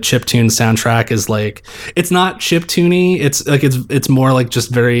the chiptune soundtrack is like, it's not chiptuney. It's like it's more like just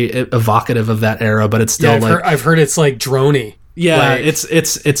very evocative of that era, but it's still I've heard it's like droney. Yeah, like,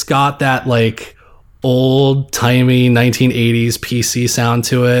 it's got that like old timey 1980s PC sound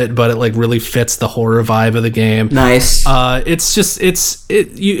to it, but it like really fits the horror vibe of the game. Nice. It's just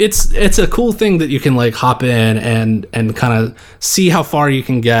it's a cool thing that you can like hop in and kind of see how far you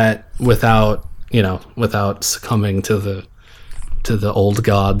can get without succumbing to the old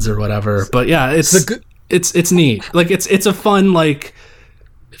gods or whatever. But yeah, it's neat. Like it's a fun, like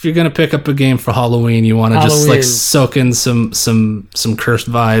if you're gonna pick up a game for Halloween, you want to just like soak in some cursed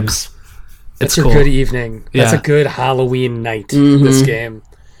vibes. It's your good evening. That's a good Halloween night. This game,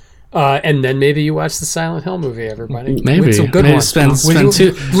 and then maybe you watch the Silent Hill movie. Everybody, maybe some good ones. Spend listen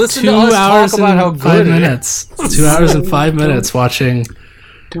 2 to us hours talk about how and good 5 minutes. 2 hours and 5 minutes watching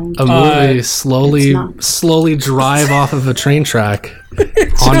a movie slowly drive off of a train track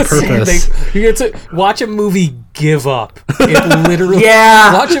on purpose. You get to watch a movie give up. It literally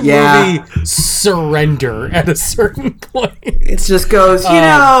watch a movie surrender at a certain point. It just goes,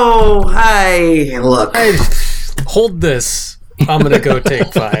 hey, look. Hold this. I'm going to go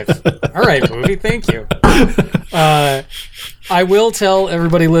take 5. All right, movie, thank you. I will tell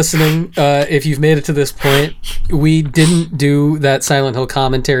everybody listening, if you've made it to this point, we didn't do that Silent Hill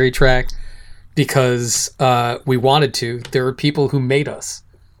commentary track because we wanted to. There are people who made us.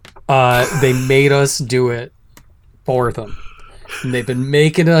 They made us do it for them. And they've been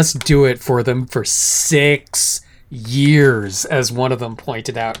making us do it for them for 6 years, as one of them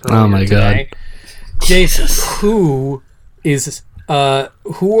pointed out earlier today. God. Jason, who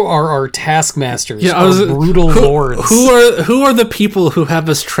are our taskmasters? Our brutal lords. Who are the people who have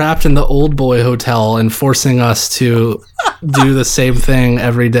us trapped in the Old Boy Hotel and forcing us to do the same thing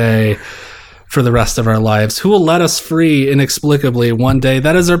every day for the rest of our lives? Who will let us free inexplicably one day?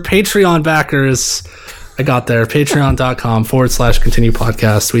 That is our Patreon backers. I got there. Patreon.com/continue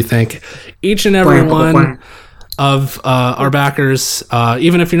podcast. We thank each and every one of our backers.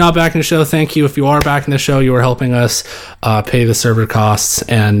 Even if you're not backing the show, thank you. If you are backing the show, you are helping us pay the server costs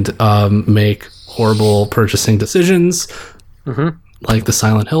and make horrible purchasing decisions, like the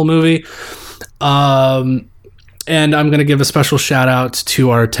Silent Hill movie. And I'm going to give a special shout out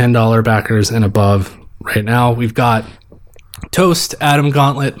to our $10 backers and above right now. We've got Toast, Adam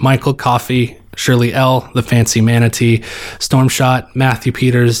Gauntlet, Michael Coffey, Shirley L., The Fancy Manatee, Stormshot, Matthew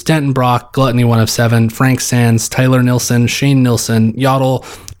Peters, Denton Brock, Gluttony 1 of 7, Frank Sands, Tyler Nilsson, Shane Nilsson, Yodel,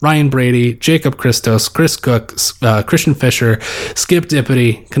 Ryan Brady, Jacob Christos, Chris Cook, Christian Fisher, Skip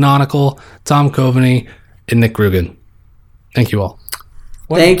Dippity, Canonical, Tom Coveney, and Nick Rugen. Thank you all.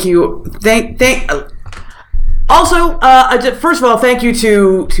 Thank you. Also, first of all, thank you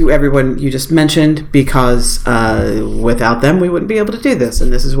to everyone you just mentioned, because without them, we wouldn't be able to do this.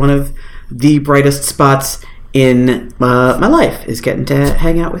 And this is one of the brightest spots in my life, is getting to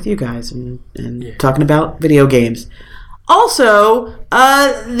hang out with you guys and talking about video games. Also,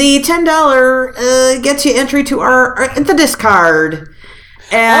 the $10 gets you entry to the discard.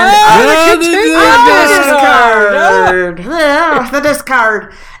 And the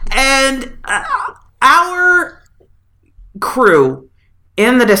discard. And our crew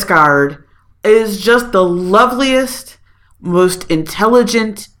in the discard is just the loveliest, most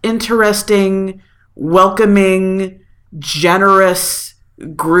intelligent, interesting, welcoming, generous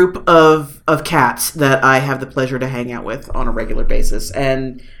group of cats that I have the pleasure to hang out with on a regular basis.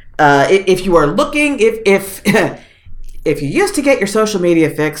 And if you are looking, if you used to get your social media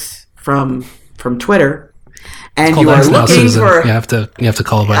fix from Twitter, and you are looking for, you have to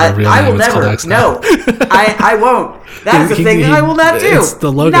call it by the real name. I will never. No, I won't. That's the thing that I will not do. It's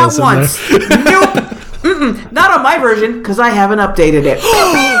the logos not once. Nope. Not on my version because I haven't updated it.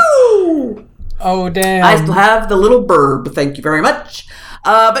 Oh damn! I still have the little burb. Thank you very much.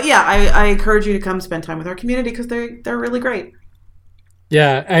 But yeah, I encourage you to come spend time with our community because they're really great.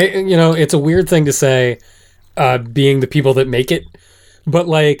 Yeah, it's a weird thing to say, being the people that make it, but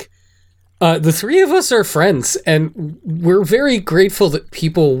like, the three of us are friends, and we're very grateful that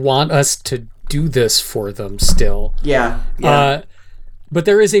people want us to do this for them still. Yeah. But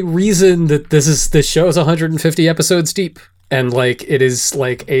there is a reason that this show is 150 episodes deep, and like it is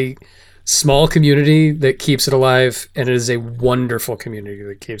like a small community that keeps it alive, and it is a wonderful community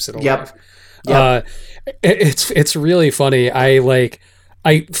that keeps it alive. Yep. It's really funny.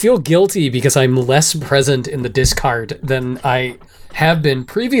 I feel guilty because I'm less present in the Discard than I have been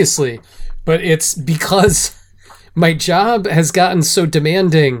previously, but it's because my job has gotten so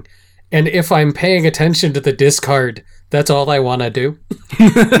demanding, and if I'm paying attention to the Discard, that's all I want to do.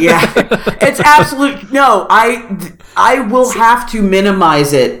 Yeah, it's absolute. No, I will have to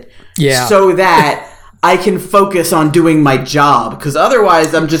minimize it. Yeah. So that I can focus on doing my job, because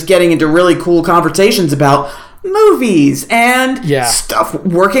otherwise I'm just getting into really cool conversations about movies and stuff,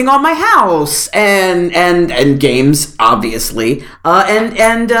 working on my house and games, obviously,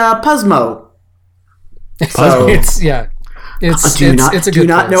 and Puzzmo. So it's a good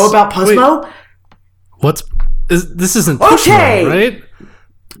not know about Puzzmo? Wait, this isn't Pushmo, right?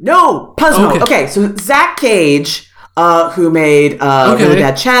 No, Puzzmo. Okay, so Zach Cage, who made Really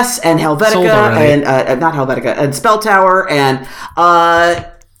Bad Chess and Helvetica and not Helvetica and Spell Tower, and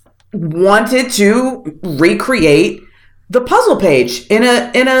wanted to recreate the puzzle page in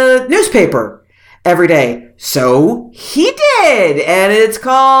a newspaper every day. So he did, and it's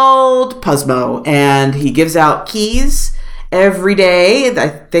called Puzzmo, and he gives out keys every day. I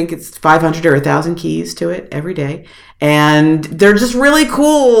think it's 500 or 1,000 keys to it every day. And they're just really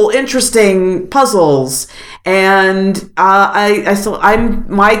cool, interesting puzzles. And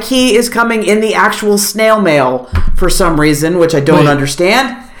my key is coming in the actual snail mail for some reason, which I don't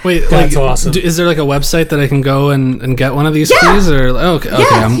understand. Wait, that's awesome. Is there like a website that I can go and get one of these keys? Or I'm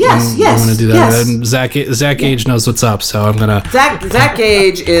gonna do that. Yes. And Zach Gage knows what's up, so I'm gonna. Zach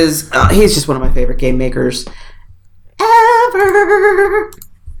Gage is he's just one of my favorite game makers ever.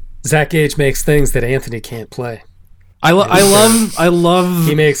 Zach Gage makes things that Anthony can't play. I love.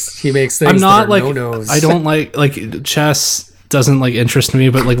 He makes things. I'm not that are like no-nos. I don't like chess. Doesn't like interest me,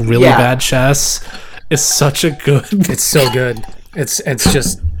 but like really bad chess is such a good. It's so good. It's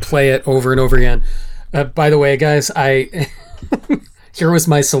just play it over and over again. By the way, guys, here was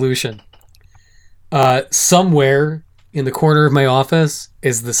my solution. Somewhere in the corner of my office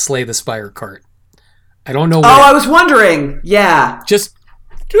is the Slay the Spire cart. I don't know where. Oh, I was wondering. Yeah. Just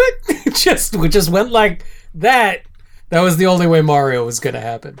went like that. That was the only way Mario was going to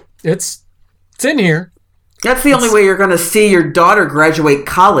happen. It's in here. That's the only way you're going to see your daughter graduate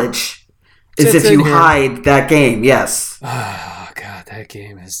college, is if you hide that game. Yes. Oh God, that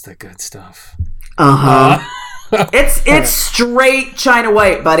game is the good stuff. It's straight China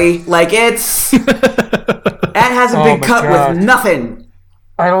White, buddy. Like that hasn't been cut with nothing.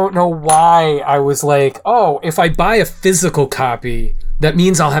 I don't know why I was like, oh, if I buy a physical copy, that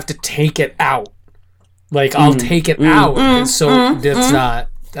means I'll have to take it out. Like I'll take it out. That's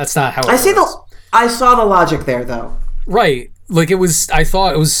not how it works. I saw the logic there though. Right. Like I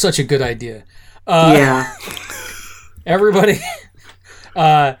thought it was such a good idea. Yeah. Everybody,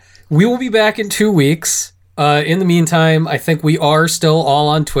 we will be back in 2 weeks. In the meantime, I think we are still all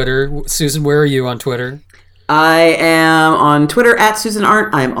on Twitter. Susan, where are you on Twitter? I am on Twitter at Susan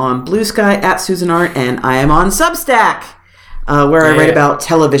Arndt. I'm on Blue Sky at Susan Arndt, and I am on Substack, where I write about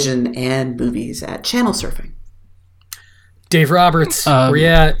television and movies at Channel Surfing. Dave Roberts, where you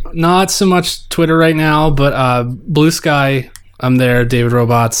at? Not so much Twitter right now, but Blue Sky, I'm there. David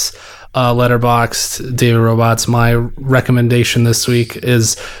Robots, Letterboxd, David Robots. My recommendation this week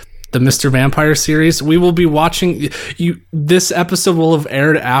is the Mr. Vampire series. We will be watching you. This episode will have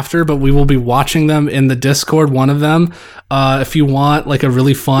aired after, but we will be watching them in the Discord. One of them, if you want like a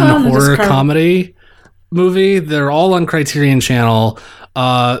really fun horror comedy movie, they're all on Criterion Channel.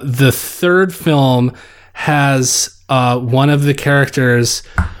 The third film has one of the characters,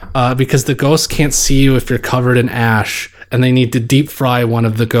 because the ghost can't see you if you're covered in ash, and they need to deep fry one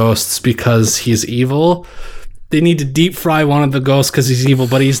of the ghosts because he's evil. They need to deep fry one of the ghosts because he's evil,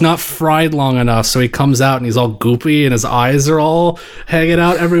 but he's not fried long enough, so he comes out and he's all goopy and his eyes are all hanging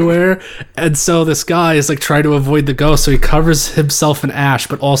out everywhere. And so this guy is like trying to avoid the ghost, so he covers himself in ash,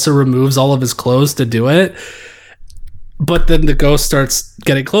 but also removes all of his clothes to do it. But then the ghost starts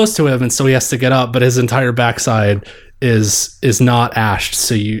getting close to him, and so he has to get up, but his entire backside is not ashed,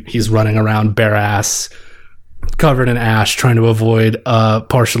 so he's running around bare ass, covered in ash, trying to avoid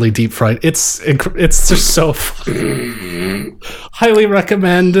partially deep fried. It's just so fun. Highly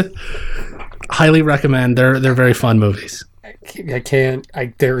recommend. They're very fun movies. I can't.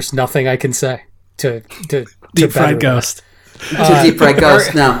 There's nothing I can say to deep fried ghost. To deep fried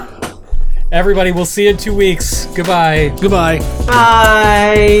ghost now. Everybody, we'll see you in 2 weeks. Goodbye. Goodbye.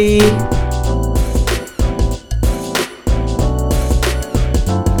 Bye.